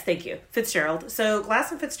 But yes, thank you. Fitzgerald. So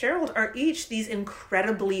Glass and Fitzgerald are each these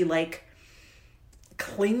incredibly, like,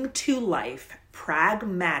 cling to life,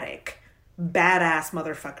 pragmatic, badass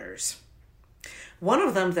motherfuckers. One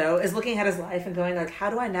of them, though, is looking at his life and going, like, how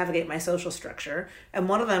do I navigate my social structure? And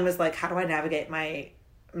one of them is like, how do I navigate my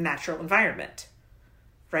natural environment?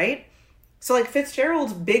 Right? So, like,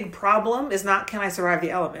 Fitzgerald's big problem is not, can I survive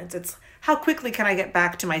the elements? It's, how quickly can I get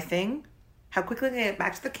back to my thing? How quickly can I get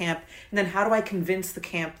back to the camp? And then how do I convince the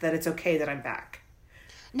camp that it's okay that I'm back?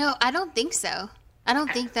 No, I don't think so. I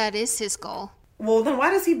don't think that is his goal. Well, then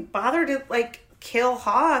why does he bother to, like, kill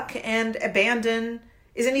Hawk and abandon?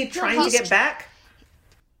 Isn't he trying to get back?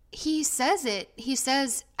 He says it. He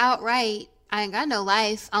says outright, I ain't got no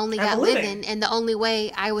life. I only got living. And the only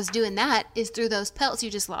way I was doing that is through those pelts you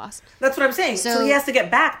just lost. That's what I'm saying. So he has to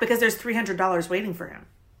get back because there's $300 waiting for him.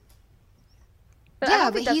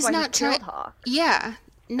 But he's not trying. Yeah.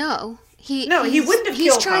 No. He wouldn't have killed Hawk.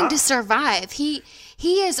 He's trying to survive. He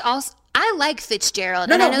is also... I like Fitzgerald.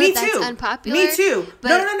 No, and I know me that's too. Unpopular. Me too. But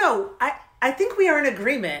No. I think we are in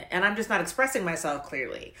agreement, and I'm just not expressing myself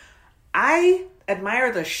clearly. I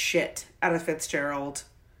admire the shit out of Fitzgerald,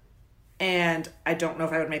 and I don't know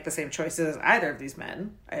if I would make the same choices as either of these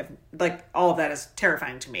men. I have, like, all of that is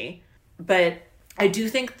terrifying to me. But I do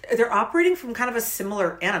think they're operating from kind of a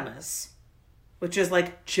similar animus, which is,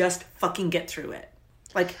 like, just fucking get through it.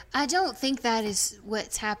 Like, I don't think that is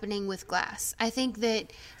what's happening with Glass. I think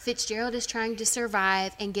that Fitzgerald is trying to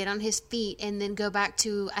survive and get on his feet and then go back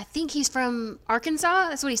to, I think he's from Arkansas.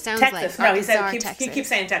 That's what he sounds Texas. like. He keeps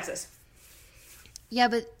saying Texas. Yeah,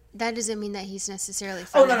 but that doesn't mean that he's necessarily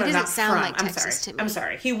from there. He doesn't sound like Texas to me. I'm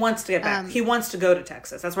sorry. He wants to get back. He wants to go to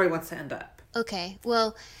Texas. That's where he wants to end up. Okay.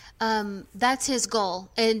 Well, that's his goal.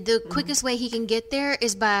 And the quickest way he can get there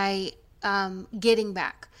is by getting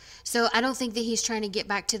back. So I don't think that he's trying to get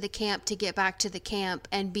back to the camp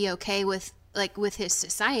and be okay with his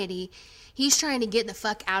society. He's trying to get the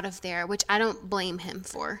fuck out of there, which I don't blame him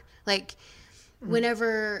for. Like,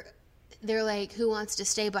 whenever they're like, who wants to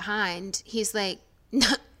stay behind? He's like, no.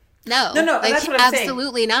 Like, that's what I'm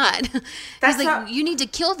absolutely not. That's he's like, not... you need to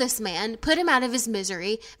kill this man, put him out of his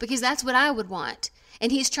misery, because that's what I would want.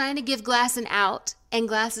 And he's trying to give Glass an out, and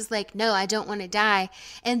Glass is like, no, I don't want to die.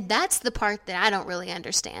 And that's the part that I don't really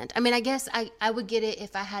understand. I mean, I guess I would get it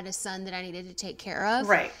if I had a son that I needed to take care of.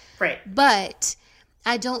 Right. But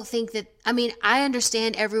I don't think that, I mean, I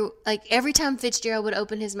understand every time Fitzgerald would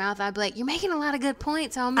open his mouth, I'd be like, you're making a lot of good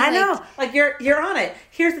points, homie. I know. Like, you're on it.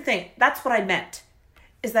 Here's the thing. That's what I meant.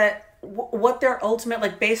 Is that what their ultimate,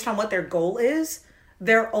 like, based on what their goal is,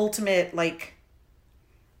 their ultimate, like,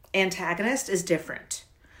 antagonist is different.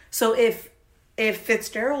 So if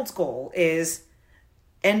Fitzgerald's goal is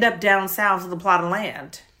end up down south of the plot of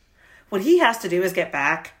land, what he has to do is get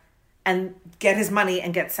back and get his money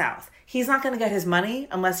and get south. He's not going to get his money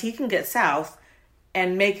unless he can get south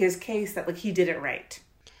and make his case that, like, he did it right.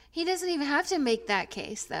 He doesn't even have to make that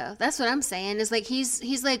case, though. That's what I'm saying. Is like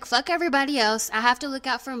he's like, fuck everybody else. I have to look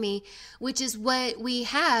out for me, which is what we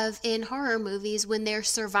have in horror movies when there's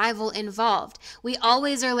survival involved. We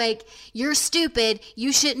always are like, you're stupid.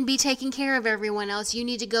 You shouldn't be taking care of everyone else. You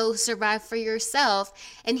need to go survive for yourself.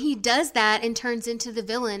 And he does that and turns into the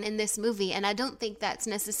villain in this movie. And I don't think that's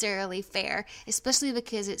necessarily fair, especially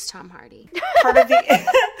because it's Tom Hardy. Part of the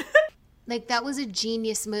Like, that was a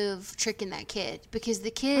genius move, tricking that kid, because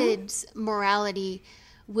the kid's morality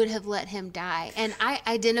would have let him die. And I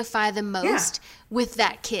identify the most with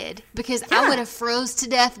that kid, because I would have froze to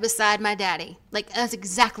death beside my daddy. Like, that's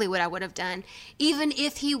exactly what I would have done. Even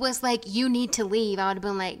if he was like, you need to leave, I would have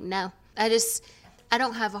been like, no. I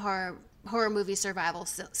don't have a horror movie survival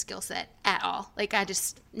skill set at all. Like, I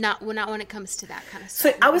just, not when it comes to that kind of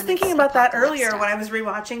stuff. So I was thinking about that earlier when I was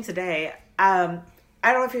rewatching today.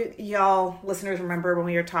 I don't know if y'all listeners remember when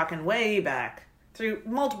we were talking way back through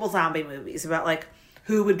multiple zombie movies about like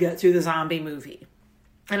who would get through the zombie movie.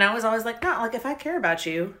 And I was always like, no, like if I care about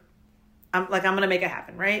you, I'm going to make it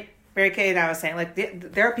happen, right? Mary Kay and I was saying like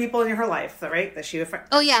there are people in her life, right? That she would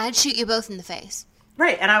Oh yeah, I'd shoot you both in the face.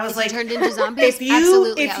 Right. And I was like, turned into zombies,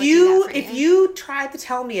 if you tried to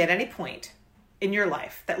tell me at any point in your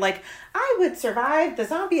life that like I would survive the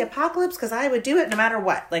zombie apocalypse because I would do it no matter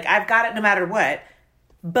what. Like I've got it no matter what.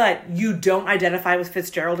 But you don't identify with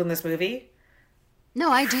Fitzgerald in this movie?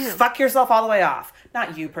 No, I do. Fuck yourself all the way off.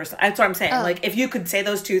 Not you personally. That's what I'm saying. Like, if you could say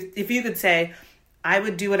those two, if you could say, I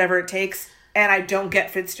would do whatever it takes, and I don't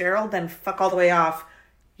get Fitzgerald, then fuck all the way off.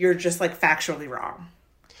 You're just, like, factually wrong.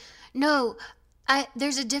 No,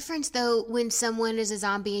 there's a difference, though, when someone is a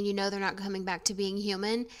zombie and you know they're not coming back to being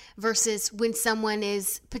human, versus when someone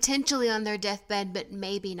is potentially on their deathbed, but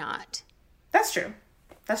maybe not. That's true.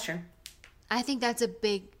 That's true. I think that's a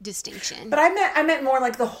big distinction. But I meant more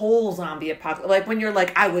like the whole zombie apocalypse. Like when you're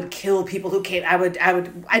like, I would kill people who came. It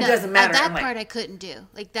doesn't matter. That part I couldn't do.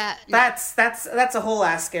 Like that. No. That's a whole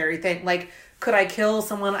ass scary thing. Like, could I kill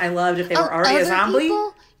someone I loved if they were already a zombie?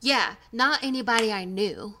 People? Yeah, not anybody I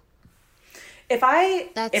knew.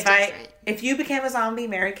 If you became a zombie,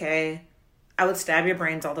 Mary Kay, I would stab your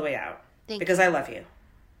brains all the way out. Because I love you.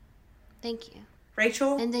 Thank you.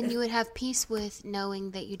 Rachel? And then you would have peace with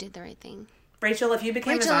knowing that you did the right thing. Rachel, if you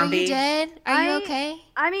became a zombie... are you dead? Are you okay?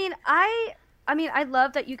 I mean, I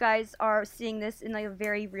love that you guys are seeing this in like a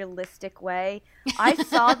very realistic way. I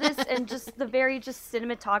saw this in just the very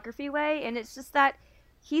cinematography way, and it's just that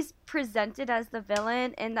he's presented as the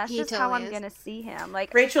villain, and that's just how I'm going to see him.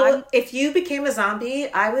 Like Rachel, if you became a zombie,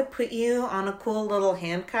 I would put you on a cool little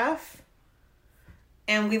handcuff,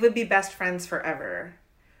 and we would be best friends forever.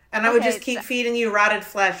 And I would just keep feeding you rotted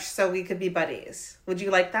flesh so we could be buddies. Would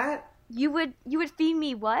you like that? You would feed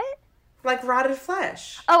me what? Like rotted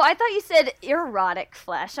flesh. Oh, I thought you said erotic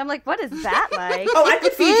flesh. I'm like, what is that like? Oh, I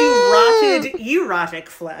could feed you erotic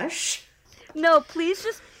flesh. No, please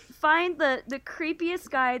just find the creepiest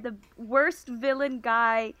guy, the worst villain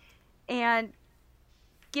guy, and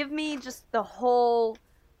give me just the whole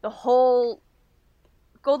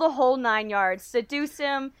go the whole 9 yards. Seduce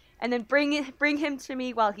him, and then bring him to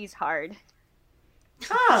me while he's hard.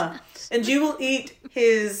 Huh. And you will eat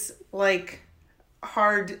his, like,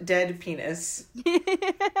 hard, dead penis.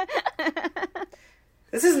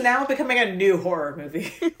 This is now becoming a new horror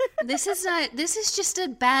movie. This is just a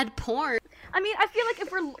bad porn. I mean, I feel like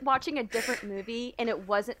if we're watching a different movie and it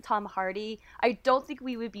wasn't Tom Hardy, I don't think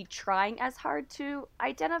we would be trying as hard to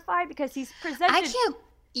identify because he's presented...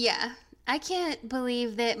 I can't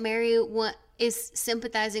believe that Mary is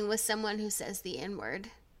sympathizing with someone who says the N-word.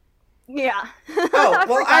 Yeah. Oh, I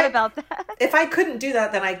forgot about that. If I couldn't do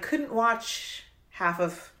that, then I couldn't watch half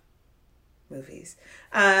of movies.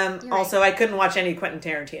 Also, right. I couldn't watch any Quentin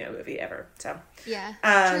Tarantino movie ever. So yeah,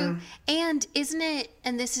 true. And isn't it?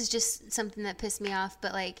 And this is just something that pissed me off.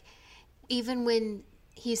 But like, even when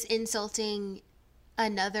he's insulting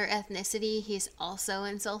another ethnicity, he's also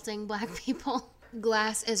insulting Black people.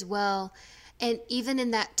 Glass as well. And even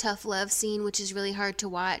in that tough love scene, which is really hard to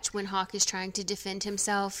watch, when Hawk is trying to defend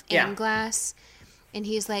himself in Glass, and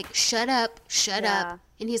he's like, shut up.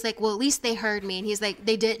 And he's like, well, at least they heard me. And he's like,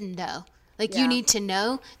 they didn't know. Like, you need to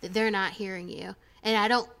know that they're not hearing you. And I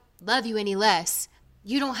don't love you any less.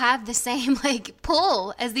 You don't have the same, like,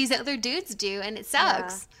 pull as these other dudes do, and it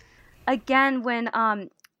sucks. Yeah. Again, when, I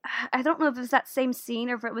don't know if it was that same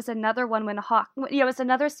scene or if it was another one when Hawk, it was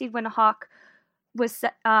another scene when Hawk was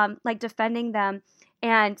like defending them,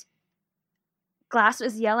 and Glass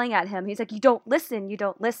was yelling at him. He's like, you don't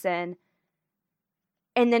listen.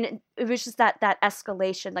 And then it was just that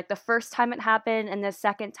escalation. Like the first time it happened and the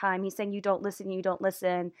second time he's saying you don't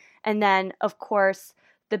listen. And then of course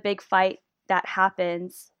the big fight that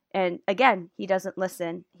happens. And again, he doesn't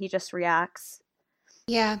listen. He just reacts.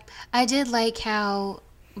 Yeah, I did like how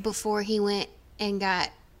before he went and got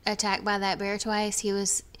attacked by that bear twice, he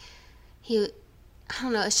I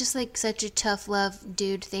don't know, it's just like such a tough love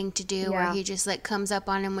dude thing to do where he just like comes up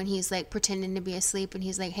on him when he's like pretending to be asleep and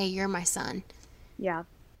he's like, hey, you're my son. Yeah.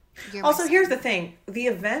 Also, here's the thing. The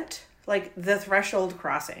event, like the threshold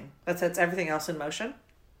crossing that sets everything else in motion,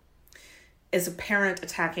 is a parent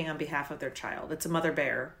attacking on behalf of their child. It's a mother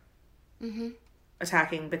bear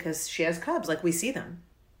attacking because she has cubs. Like, we see them.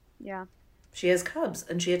 Yeah. She has cubs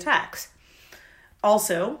and she attacks.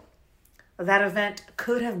 Also, that event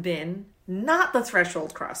could have been not the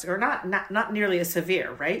threshold crossing, or not nearly as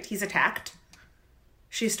severe, right? He's attacked.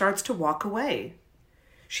 She starts to walk away.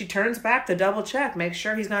 She turns back to double check, make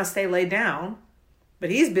sure he's going to stay laid down.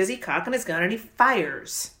 But he's busy cocking his gun and he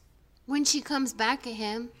fires. When she comes back at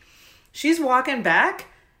him. She's walking back.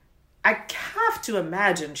 I have to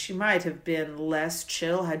imagine she might have been less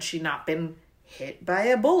chill had she not been hit by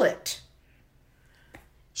a bullet.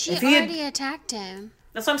 She already attacked him.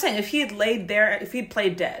 That's what I'm saying. If he had laid there, if he'd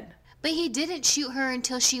played dead. But he didn't shoot her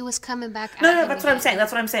until she was coming back at No, him that's again. what I'm saying.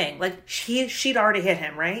 That's what I'm saying. Like, she'd already hit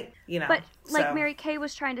him, right? You know. But like so. Mary Kay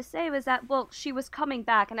was trying to say was that, well, she was coming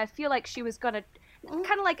back, and I feel like she was gonna,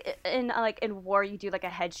 kind of like in war, you do like a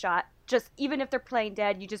headshot. Just even if they're playing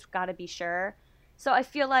dead, you just gotta be sure. So I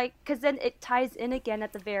feel like, because then it ties in again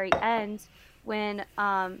at the very end when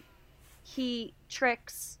he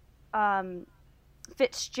tricks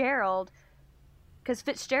Fitzgerald, because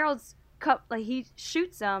Fitzgerald's like he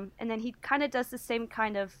shoots him, and then he kind of does the same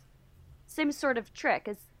sort of trick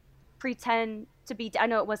as pretend to be. I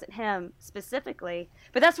know it wasn't him specifically,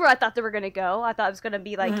 but that's where I thought they were gonna go. I thought it was gonna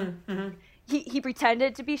be like he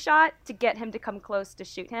pretended to be shot to get him to come close to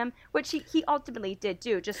shoot him, which he ultimately did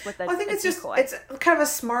do, just with a. Well, I think it's decoy. it's kind of a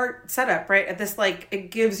smart setup, right? At this, like,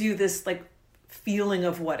 it gives you this like feeling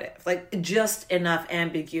of what if, like, just enough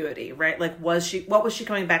ambiguity, right? Like, what was she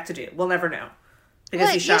coming back to do? We'll never know.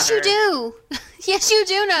 Because he shot yes, her. you do. Yes, you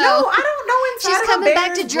do know. No, I don't know inside She's of coming a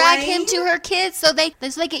back to bear's drag brain. him to her kids so they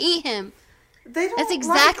can eat him. They don't. That's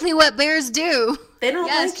exactly what bears do. They don't.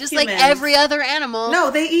 Yes, like just humans. like every other animal. No,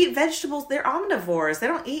 they eat vegetables. They're omnivores. They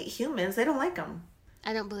don't eat humans. They don't like them.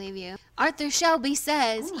 I don't believe you. Arthur Shelby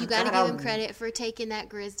says you got to God. give him credit for taking that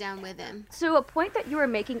Grizz down with him. So a point that you were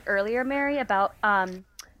making earlier, Mary, about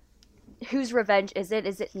whose revenge is it?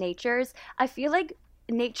 Is it Nature's? I feel like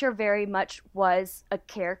Nature very much was a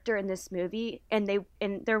character in this movie, and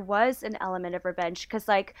there was an element of revenge, because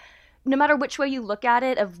like no matter which way you look at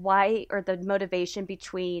it, of why or the motivation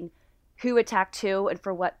between who attacked who and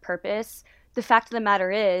for what purpose, the fact of the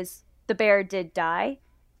matter is the bear did die,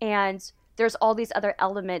 and there's all these other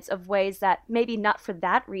elements of ways that maybe not for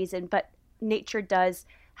that reason, but nature does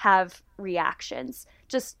have reactions.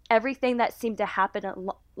 Just everything that seemed to happen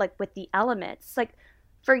like with the elements, like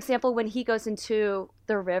for example when he goes into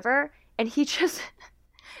the river and he just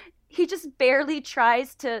barely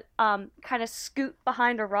tries to kind of scoot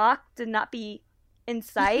behind a rock to not be in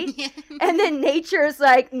sight. Yeah. And then nature is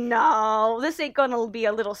like, no, this ain't gonna be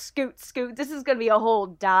a little scoot. This is gonna be a whole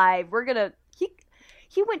dive.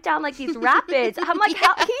 He went down like these rapids. I'm like,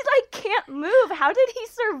 how he like can't move. How did he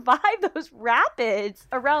survive those rapids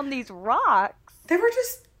around these rocks? There were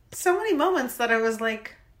just so many moments that I was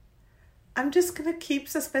like, I'm just gonna keep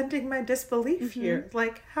suspending my disbelief here.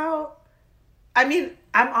 Like, how? I mean,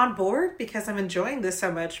 I'm on board because I'm enjoying this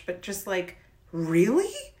so much, but just like,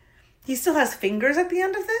 really? He still has fingers at the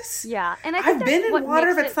end of this? Yeah, and I think I've been in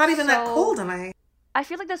water, but it's not even that so cold, and I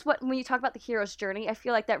feel like that's what, when you talk about the hero's journey, I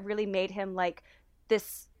feel like that really made him like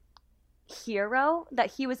this hero,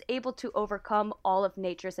 that he was able to overcome all of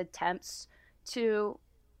nature's attempts to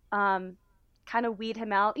kind of weed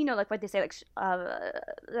him out. You know, like what they say, like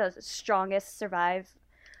the strongest survive.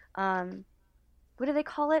 What do they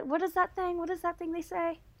call it? What is that thing they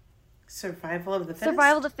say? Survival of the fittest?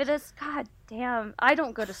 Survival of the fittest. God damn. I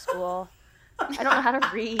don't go to school. I don't know how to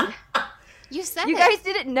read. You said You it. guys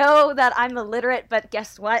didn't know that I'm illiterate, but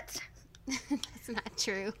guess what? That's not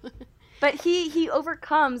true. But he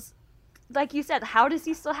overcomes, like you said, how does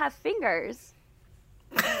he still have fingers?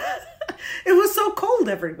 It was so cold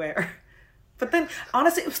everywhere. But then,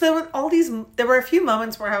 honestly, there were a few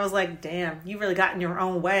moments where I was like, damn, you really got in your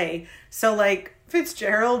own way. So, like,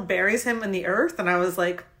 Fitzgerald buries him in the earth, and I was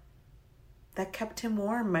like, that kept him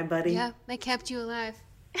warm, my buddy. Yeah, they kept you alive.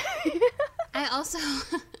 I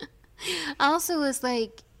also was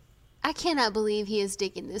like, I cannot believe he is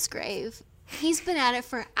digging this grave. He's been at it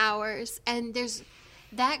for hours, and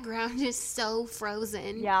that ground is so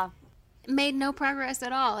frozen. Yeah. made no progress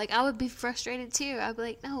at all. Like, I would be frustrated too. I'd be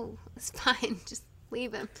like, no, it's fine. Just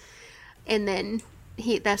leave him. And then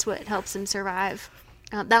that's what helps him survive.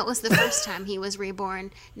 That was the first time he was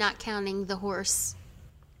reborn, not counting the horse.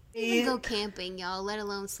 Even go camping, y'all, let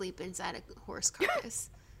alone sleep inside a horse carcass.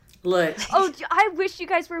 Look. Oh, I wish you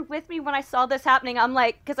guys were with me when I saw this happening. I'm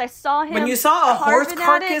like, because I saw him. When you saw a horse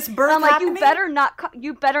carcass birth I'm like, happening?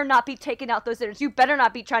 you better not be taking out those innards. You better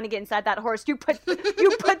not be trying to get inside that horse. You put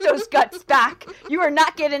those guts back. You are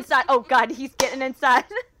not getting inside. Oh God, he's getting inside.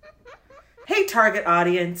 Hey, target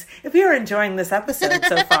audience, if you're enjoying this episode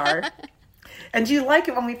so far, and you like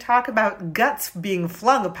it when we talk about guts being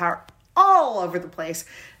flung apart all over the place,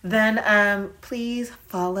 then please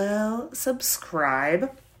follow,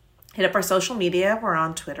 subscribe. Hit up our social media. We're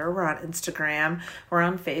on Twitter. We're on Instagram. We're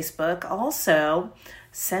on Facebook. Also,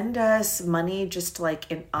 send us money just like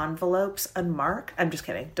in envelopes unmarked. I'm just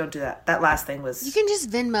kidding. Don't do that. That last thing was... You can just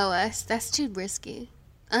Venmo us. That's too risky.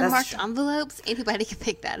 Unmarked envelopes? Anybody can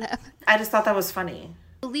pick that up. I just thought that was funny.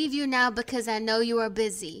 I believe you now because I know you are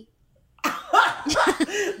busy.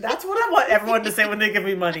 That's what I want everyone to say when they give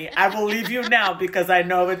me money. I believe you now because I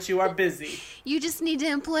know that you are busy. You just need to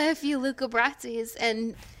employ a few Luca Bratzi's.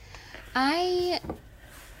 And I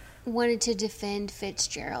wanted to defend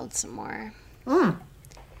Fitzgerald some more.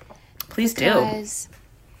 Please do. Because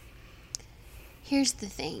here's the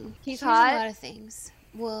thing. He's Here's hot? a lot of things.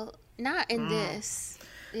 Well, not in this.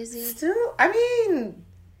 Is he? Still, I mean...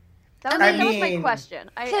 That was my question.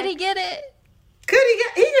 Could he get it? He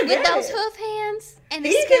could With get those it. hoof hands and the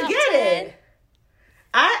He could scalped get head? it.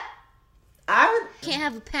 I would... Can't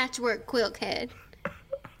have a patchwork quilt head.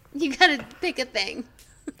 You gotta pick a thing.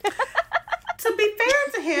 To be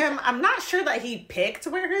fair to him, I'm not sure that he picked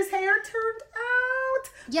where his hair turned out.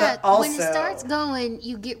 Yeah, but also, when it starts going,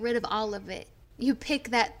 you get rid of all of it. You pick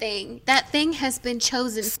that thing. That thing has been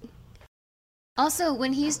chosen. Also,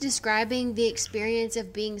 when he's describing the experience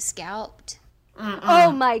of being scalped,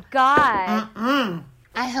 Oh my God.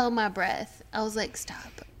 I held my breath. I was like,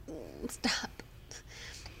 stop.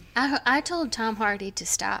 I told Tom Hardy to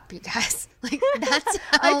stop, you guys. Like, that's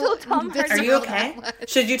how I told Tom Hardy- Are you okay?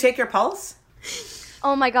 Should you take your pulse?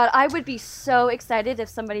 Oh my God, I would be so excited if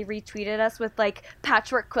somebody retweeted us with like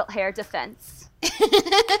patchwork quilt hair defense.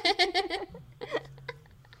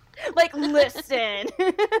 Like, listen.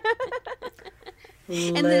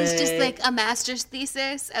 And then it's just like a master's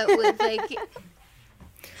thesis with like,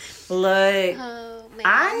 Like, oh man.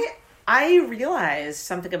 I realized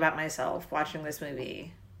something about myself watching this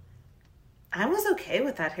movie. I was okay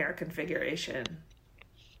with that hair configuration.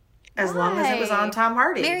 As long as it was on Tom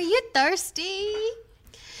Hardy. Mary, you thirsty?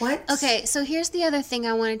 What? Okay, so here's the other thing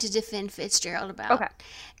I wanted to defend Fitzgerald about. Okay.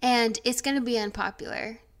 And it's going to be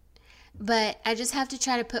unpopular. But I just have to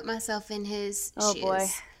try to put myself in his Oh shoes. boy.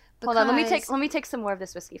 Hold on, let me Because take some more of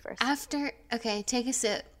this whiskey first. okay, take a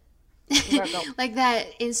sip. Go. Like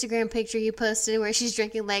that Instagram picture you posted where she's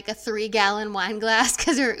drinking like a 3-gallon wine glass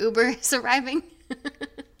because her Uber is arriving.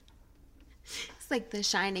 It's like the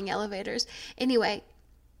shining elevators. Anyway,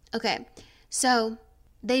 okay, so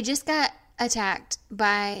they just got attacked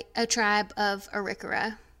by a tribe of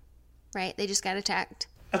Arikara, right? They just got attacked.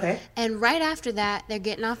 Okay. And right after that, they're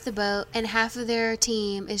getting off the boat, and half of their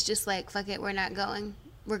team is just like, fuck it, we're not going.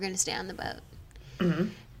 We're going to stay on the boat. Mm-hmm.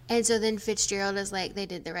 And so then Fitzgerald is like, they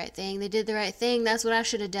did the right thing. They did the right thing. That's what I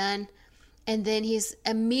should have done. And then he's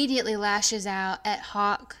immediately lashes out at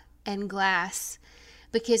Hawk and Glass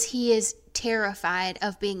because he is terrified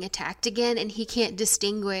of being attacked again, and he can't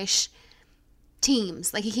distinguish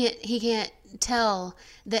teams. Like he can't tell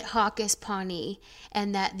that Hawk is Pawnee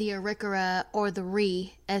and that the Arikara, or the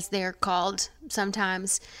Ree as they're called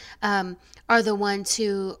sometimes, are the ones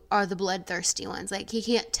who are the bloodthirsty ones. Like he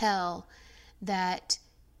can't tell that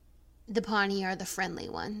the Pawnee are the friendly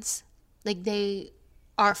ones. Like they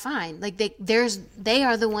are fine. Like they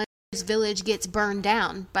are the ones whose village gets burned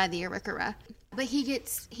down by the Arikara. But he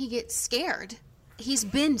gets scared. He's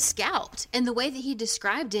been scalped, and the way that he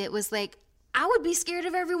described it was like, I would be scared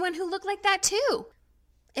of everyone who looked like that too.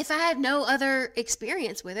 If I had no other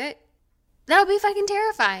experience with it, that would be fucking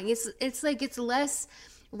terrifying. It's like it's less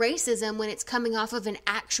racism when it's coming off of an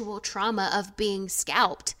actual trauma of being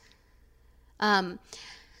scalped.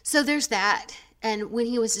 So there's that. And when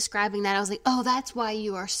he was describing that, I was like, oh, that's why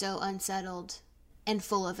you are so unsettled and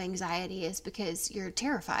full of anxiety, is because you're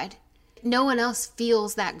terrified. No one else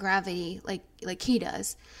feels that gravity like he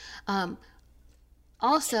does.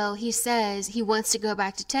 Also, he says he wants to go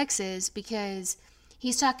back to Texas because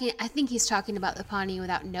I think he's talking about the Pawnee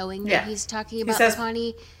without knowing that he's talking about the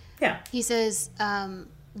Pawnee. Yeah. He says, them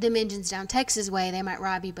engines down Texas way, they might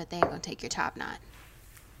rob you, but they ain't gonna take your top knot.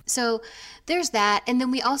 So there's that. And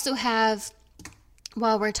then we also have,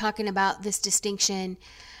 while we're talking about this distinction,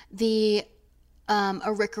 the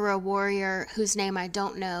Arikara warrior, whose name I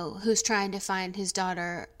don't know, who's trying to find his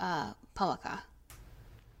daughter, Powaka.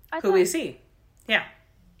 Who we see. Yeah.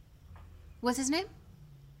 What's his name?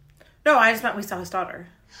 No, I just meant we saw his daughter.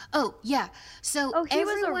 Oh, yeah. So he was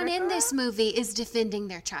everyone in Arikara? this movie is defending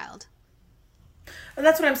their child. And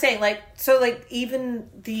that's what I'm saying. Like, so, like, even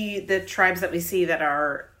the tribes that we see that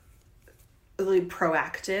are really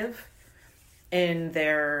proactive in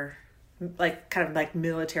their, like, kind of like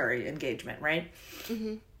military engagement, right?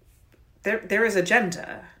 Mm-hmm. There is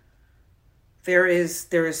agenda. There is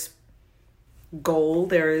goal.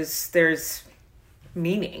 There's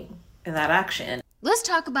meaning in that action. Let's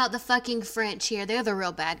talk about the fucking French here. They're the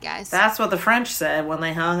real bad guys. That's what the French said when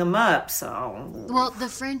they hung him up, so... Well, the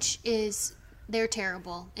French they're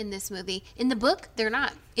terrible in this movie. In the book, they're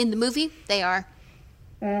not. In the movie, they are.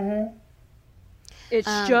 Mm-hmm. It's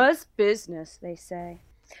just business, they say.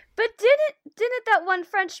 But didn't that one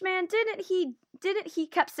Frenchman, didn't he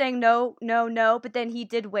kept saying no, no, no, but then he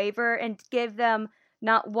did waver and give them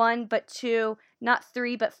not 1 but 2, not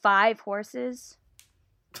 3 but 5 horses?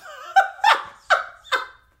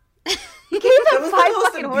 He gave them 5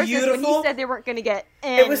 fucking horses when he said they weren't going to get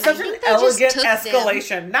in. It was such an elegant took escalation.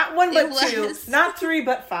 them. Not 1 but It 2, was. not 3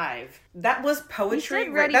 but 5. That was poetry.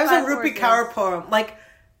 said ready That was a 5 Rupi horses. Kaur poem. Like,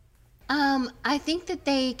 I think that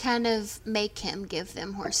they kind of make him give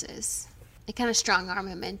them horses. They kind of strong arm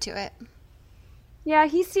him into it. Yeah,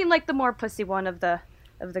 he seemed like the more pussy one of the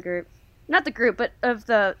group. Not the group, but of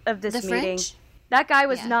this The meeting. French? That guy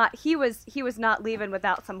was Yeah. not he was not leaving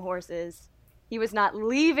without some horses. He was not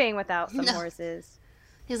leaving without some No. horses.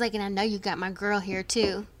 He's like, and I know you got my girl here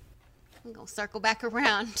too. I'm going to circle back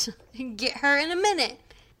around and get her in a minute.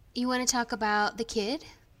 You want to talk about the kid?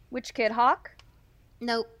 Which kid, Hawk?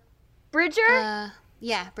 Nope. Bridger?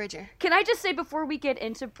 Yeah, Bridger. Can I just say before we get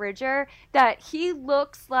into Bridger that he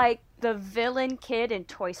looks like the villain kid in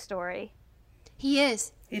Toy Story? He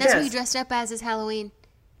is. He That's what does. he dressed up as Halloween.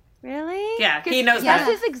 Really? Yeah, 'Cause he knows that's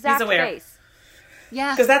that. his exact He's aware. face.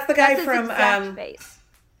 Yeah, because that's the guy That's his from... exact face.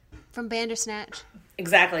 from Bandersnatch.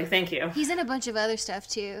 Exactly, thank you. He's in a bunch of other stuff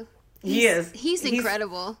too. He is. He's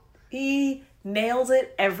incredible. He nails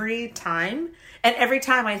it every time. And every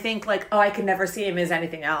time I think, like, oh, I could never see him as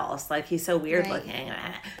anything else. Like, he's so weird Right. looking.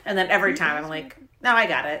 And then every time I'm like, no, I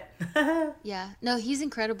got it. Yeah. No, he's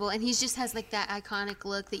incredible. And he just has like that iconic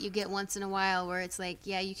look that you get once in a while where it's like,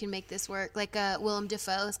 yeah, you can make this work. Like Willem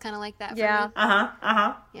Dafoe is kind of like that for Yeah. me. Uh-huh,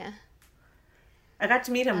 uh-huh. Yeah. I got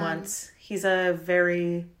to meet him once. He's a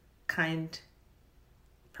very kind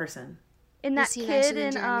person. In that Is he nicer kid than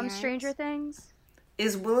in Jeremy Irons? Stranger Things?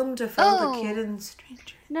 Is Willem Dafoe Oh. the kid in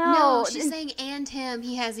Stranger? No, she's saying and him.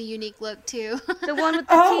 He has a unique look too. the one with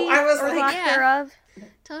the Oh, teeth I was or like, lack yeah. thereof.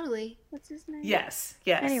 Totally. What's his name? Yes,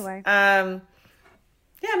 yes. Anyway. Yeah,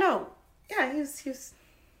 no. Yeah, he's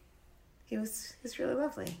really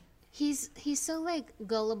lovely. He's so like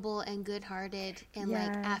gullible and good-hearted and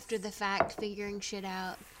like Yes. after the fact figuring shit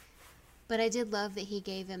out. But I did love that he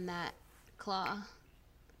gave him that claw.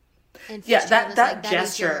 And Yeah, Fitzgerald that is that like, is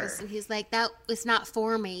gesture. yours. And he's like, that was not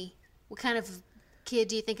for me. What kind of kid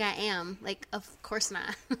do you think I am? Like, of course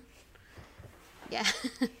not. Yeah.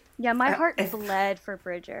 Yeah, my heart if- bled for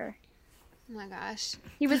Bridger. Oh my gosh.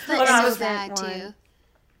 He was the Hold on, I So was- bad innocent too. one.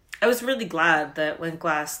 I was really glad that when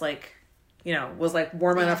Glass, like, you know, was like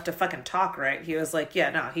warm enough to fucking talk right, he was like, yeah,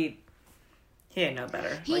 no, he ain't no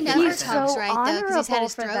better. He Like, never wasn't. talks so right though because he's had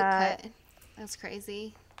his honorable throat for that. cut. That's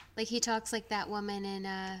crazy. Like he talks like that woman in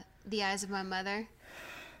The Eyes of My Mother.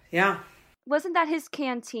 Yeah. Wasn't that his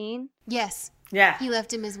canteen? Yes. Yeah. He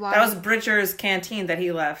left him his water. That was Bridger's canteen that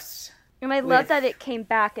he left. And I love With- that it came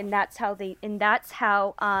back, and that's how Maybe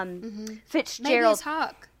Fitzgerald. it's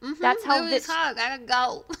Hawk. Mm-hmm. That's how Maybe it's this- Hawk. I gotta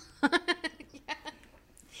go. Yeah.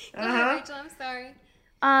 Go ahead, Rachel. I'm sorry.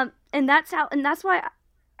 And that's why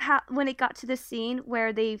when it got to the scene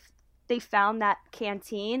where they found that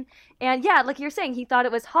canteen, and yeah, like you're saying, he thought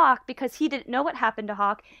it was Hawk because he didn't know what happened to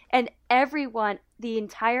Hawk, and everyone, the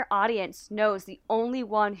entire audience knows the only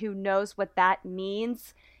one who knows what that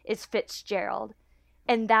means is Fitzgerald.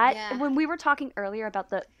 And that, Yeah. when we were talking earlier about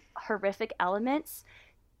the horrific elements,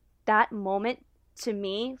 that moment to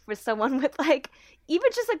me for someone with like even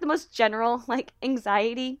just like the most general like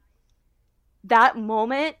anxiety, that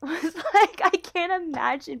moment was like, I can't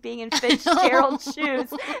imagine being in Fitzgerald's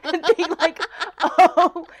shoes and being like,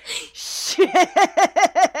 oh shit,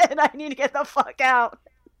 I need to get the fuck out.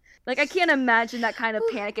 Like, I can't imagine that kind of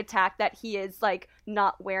panic attack that he is like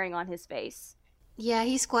not wearing on his face. Yeah,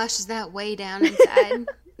 he squashes that way down inside.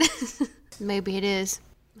 Maybe it is.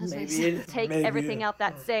 Maybe Take maybe. everything out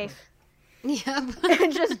that safe Yep.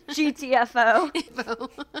 and just GTFO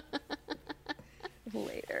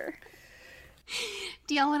later.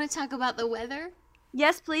 Do y'all want to talk about the weather?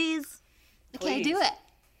 Yes, please. Okay, Please. do it.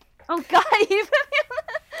 Oh God, you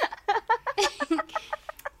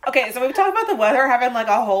Okay, so we've talked about the weather having like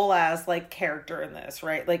a whole ass like character in this,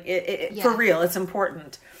 right? Like it for Yeah. real, it's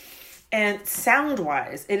important. And sound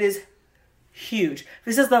wise, it is huge.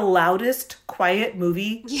 This is the loudest quiet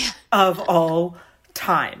movie Yeah. of all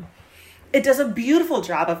time. It does a beautiful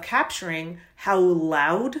job of capturing how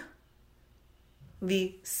loud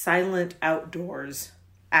the silent outdoors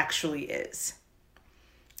actually is.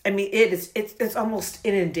 I mean, it's almost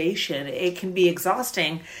inundation. It can be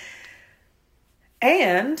exhausting.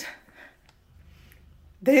 And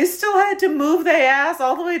they still had to move their ass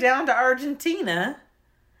all the way down to Argentina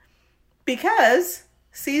because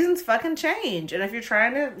seasons fucking change. And if you're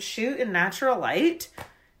trying to shoot in natural light,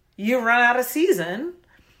 you run out of season.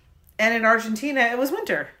 And in Argentina, it was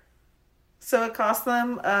winter. So it cost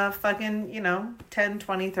them a fucking, 10,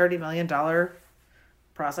 20, $30 million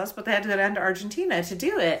process, but they had to go down to Argentina to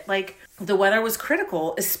do it. Like, the weather was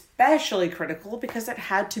critical, especially critical because it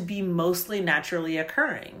had to be mostly naturally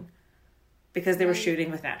occurring because they were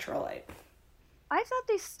shooting with natural light. I thought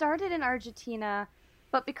they started in Argentina,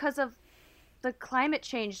 but because of the climate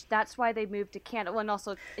change, that's why they moved to Canada. Well, and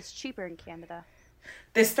also it's cheaper in Canada.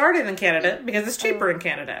 They started in Canada because it's cheaper in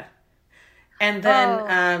Canada. And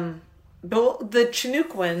then the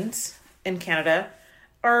Chinookans in Canada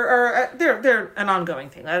are they're an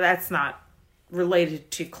ongoing thing. That's not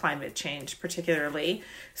related to climate change particularly.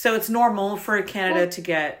 So it's normal for Canada to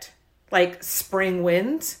get like spring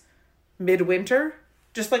winds midwinter,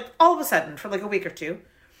 just like all of a sudden for like a week or two.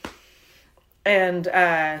 And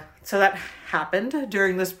so that happened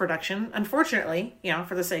during this production, unfortunately,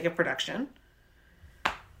 for the sake of production.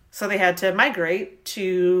 So they had to migrate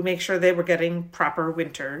to make sure they were getting proper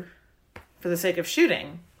winter for the sake of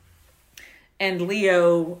shooting. And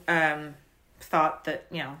Leo thought that,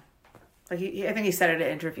 like I think he said it in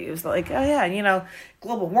interviews, like, oh yeah,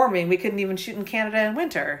 global warming, we couldn't even shoot in Canada in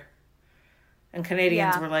winter. And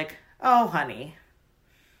Canadians were like, oh honey,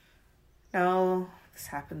 no, this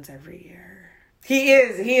happens every year. He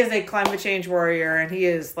is a climate change warrior, and he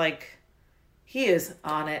is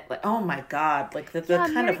on it. Like, oh my God, like the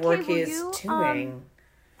kind Mary of work Kay, he will is you, doing.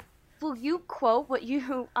 Will you quote what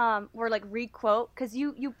you were like re-quote? Because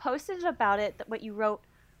you posted about it, what you wrote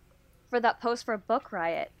for that post for Book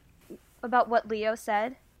Riot about what Leo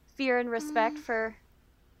said, fear and respect for.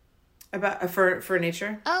 About for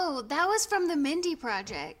nature. Oh, that was from the Mindy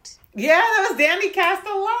Project. Yeah, that was Danny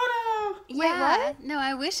Castellano. Yeah. what? No,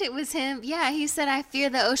 I wish it was him. Yeah, he said, I fear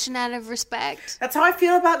the ocean out of respect. That's how I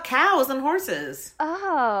feel about cows and horses.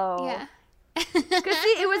 Oh. Yeah. Because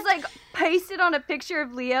see, it was like pasted on a picture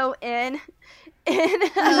of Leo in.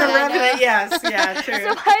 Yes, yeah, true.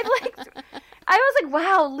 So I was like,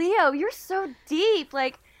 wow, Leo, you're so deep.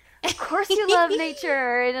 Like, of course you love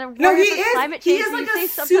nature and No, he for climate is. change. He is and like you say a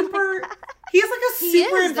something super. like that. He is like a He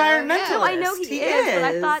super is, though, yeah. environmentalist. No, I know he is, but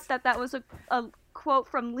I thought that was a quote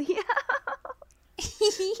from Leo.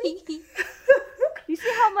 You see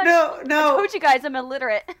how much? I No, told you guys I'm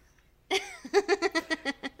illiterate.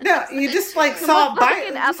 no. You just like saw Fucking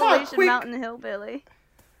you saw a Appalachian quick. Mountain Hillbilly.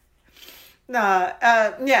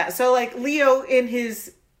 Yeah. So like Leo, in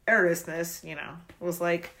his earnestness, was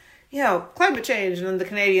like, climate change, and then the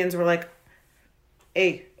Canadians were like,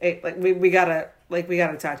 hey, like we gotta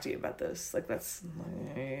talk to you about this. Like that's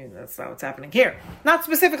not what's happening here. Not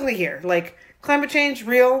specifically here. Like climate change,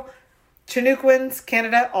 real. Chinookans,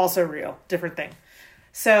 Canada, also real. Different thing.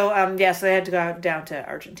 So so they had to go down to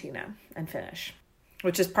Argentina and finish,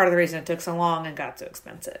 which is part of the reason it took so long and got so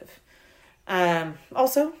expensive.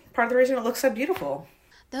 Also, part of the reason it looks so beautiful.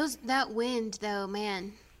 That wind, though,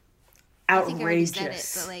 man. Outrageous. I think I already said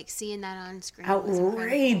it, but like seeing that on screen was incredible.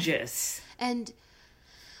 Outrageous. And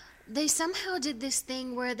they somehow did this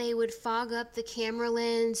thing where they would fog up the camera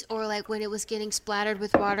lens, or like when it was getting splattered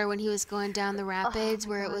with water when he was going down the rapids,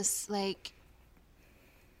 where it was like,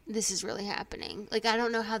 this is really happening. Like, I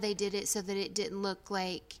don't know how they did it so that it didn't look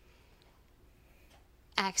like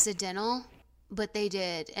accidental, but they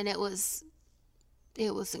did, and it was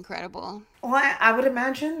incredible. Well, I would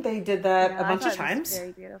imagine they did that a bunch of times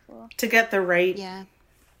Very beautiful. to get the right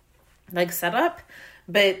setup,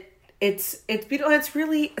 but it's beautiful.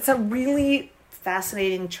 It's a really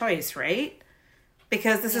fascinating choice, right?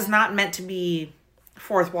 Because this is not meant to be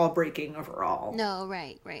fourth wall breaking overall. No,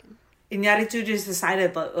 right. Iñárritu just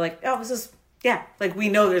decided like, oh, this is like we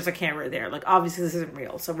know there's a camera there. Like obviously this isn't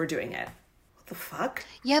real, so we're doing it. the fuck?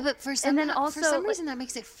 Yeah, but for some also, reason that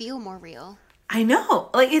makes it feel more real. I know.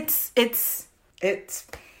 Like, it's like, you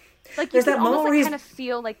there's can that moment almost where like, he's kind of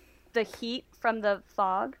feel like the heat from the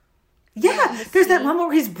fog. Yeah, there's that moment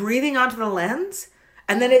where he's breathing onto the lens,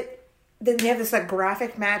 and then you have this like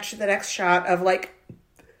graphic match to the next shot of like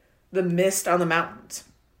the mist on the mountains.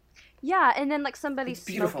 Yeah, and then like somebody It's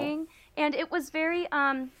beautiful. smoking, and it was very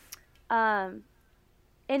and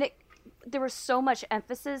there was so much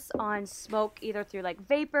emphasis on smoke, either through like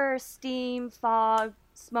vapor, steam, fog,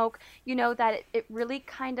 smoke. You know that it really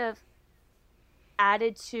kind of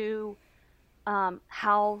added to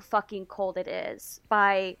how fucking cold it is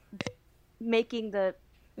by making the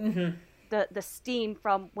steam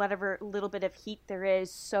from whatever little bit of heat there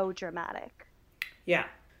is so dramatic. Yeah.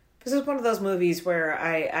 This is one of those movies where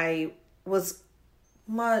I was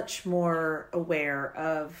much more aware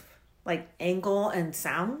of like angle and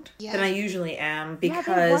sound than I usually am, because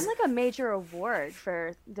they won like a major award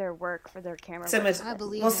for their work, for their camera work. I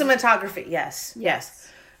believe cinematography, yes.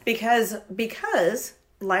 Because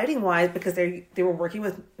lighting wise, because they were working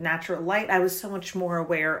with natural light, I was so much more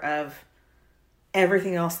aware of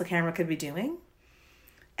everything else the camera could be doing.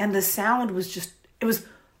 And the sound was just, it was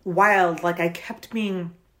wild. Like, I kept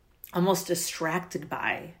being almost distracted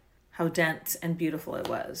by how dense and beautiful it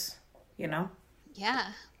was, you know? Yeah.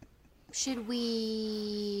 Should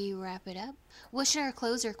we wrap it up? What should our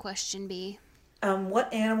closer question be?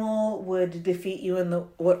 What animal would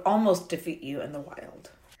almost defeat you in the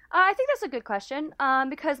wild? I think that's a good question,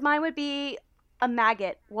 because mine would be a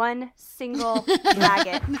maggot. One single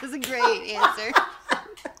maggot. That's a great answer.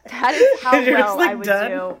 That is how You're well just, like, I would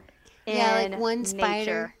done? do in Yeah, like one spider.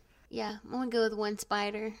 nature. Yeah, I'm gonna go with one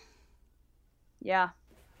spider. Yeah.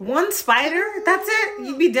 One spider? That's it?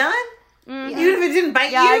 You'd be done? Yeah. Even if it didn't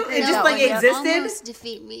bite Yeah, I you? agree It with just that like one, yeah. existed? Almost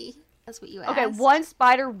defeat me. That's what you asked. Okay, one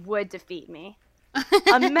spider would defeat me.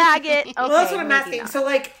 A maggot. Okay, Well, that's what I'm maybe asking. not. So,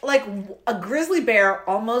 like a grizzly bear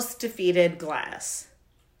almost defeated glass.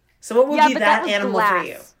 So, what would Yeah, be but that was animal for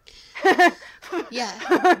you? glass.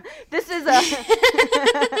 Yeah. This is a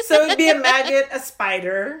So, it'd be a maggot, a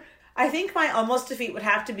spider. I think my almost defeat would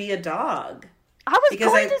have to be a dog. I was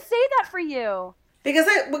Because going to say that for you. Because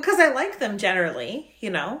I like them generally, you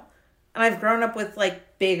know? And I've grown up with,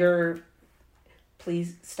 like, bigger,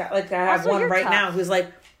 please stop. Like, I have Also, one you're right tough. now who's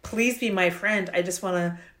like, please be my friend. I just want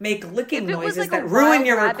to make licking If it was noises like that a ruin wild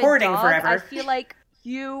your rabid recording dog, forever. I feel like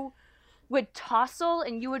you would tousle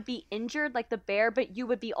and you would be injured like the bear, but you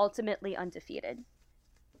would be ultimately undefeated.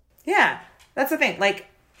 Yeah, that's the thing. Like,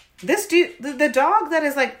 this dude, the dog that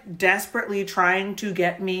is, like, desperately trying to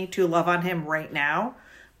get me to love on him right now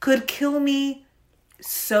could kill me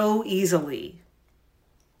so easily.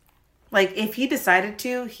 Like, if he decided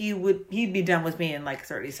to, he'd be done with me in, like,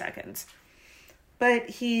 30 seconds. But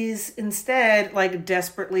he's instead, like,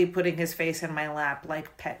 desperately putting his face in my lap,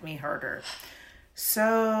 like, pet me harder.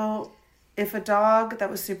 So, if a dog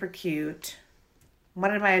that was super cute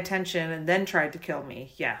wanted my attention and then tried to kill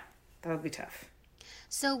me, yeah, that would be tough.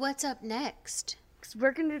 So what's up next? 'Cause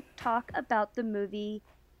we're going to talk about the movie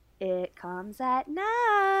It Comes at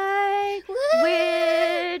Night,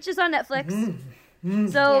 which is on Netflix.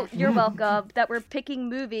 So you're welcome that we're picking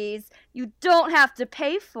movies you don't have to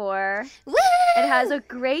pay for. Woo! It has a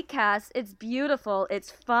great cast. It's beautiful.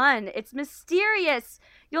 It's fun. It's mysterious.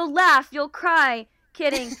 You'll laugh. You'll cry.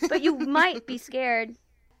 Kidding. But you might be scared.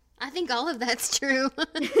 I think all of that's true.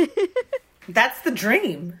 That's the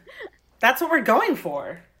dream. That's what we're going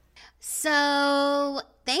for. So,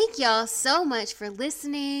 thank y'all so much for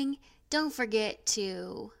listening. Don't forget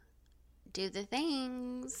to do the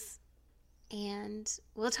things. And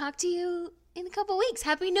we'll talk to you in a couple weeks.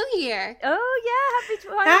 Happy New Year. Oh, yeah. Happy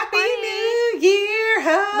 2020. Happy New Year,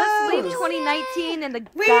 ho! Let's leave 2019 in the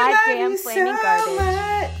We love goddamn you flaming so garbage.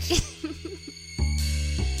 much.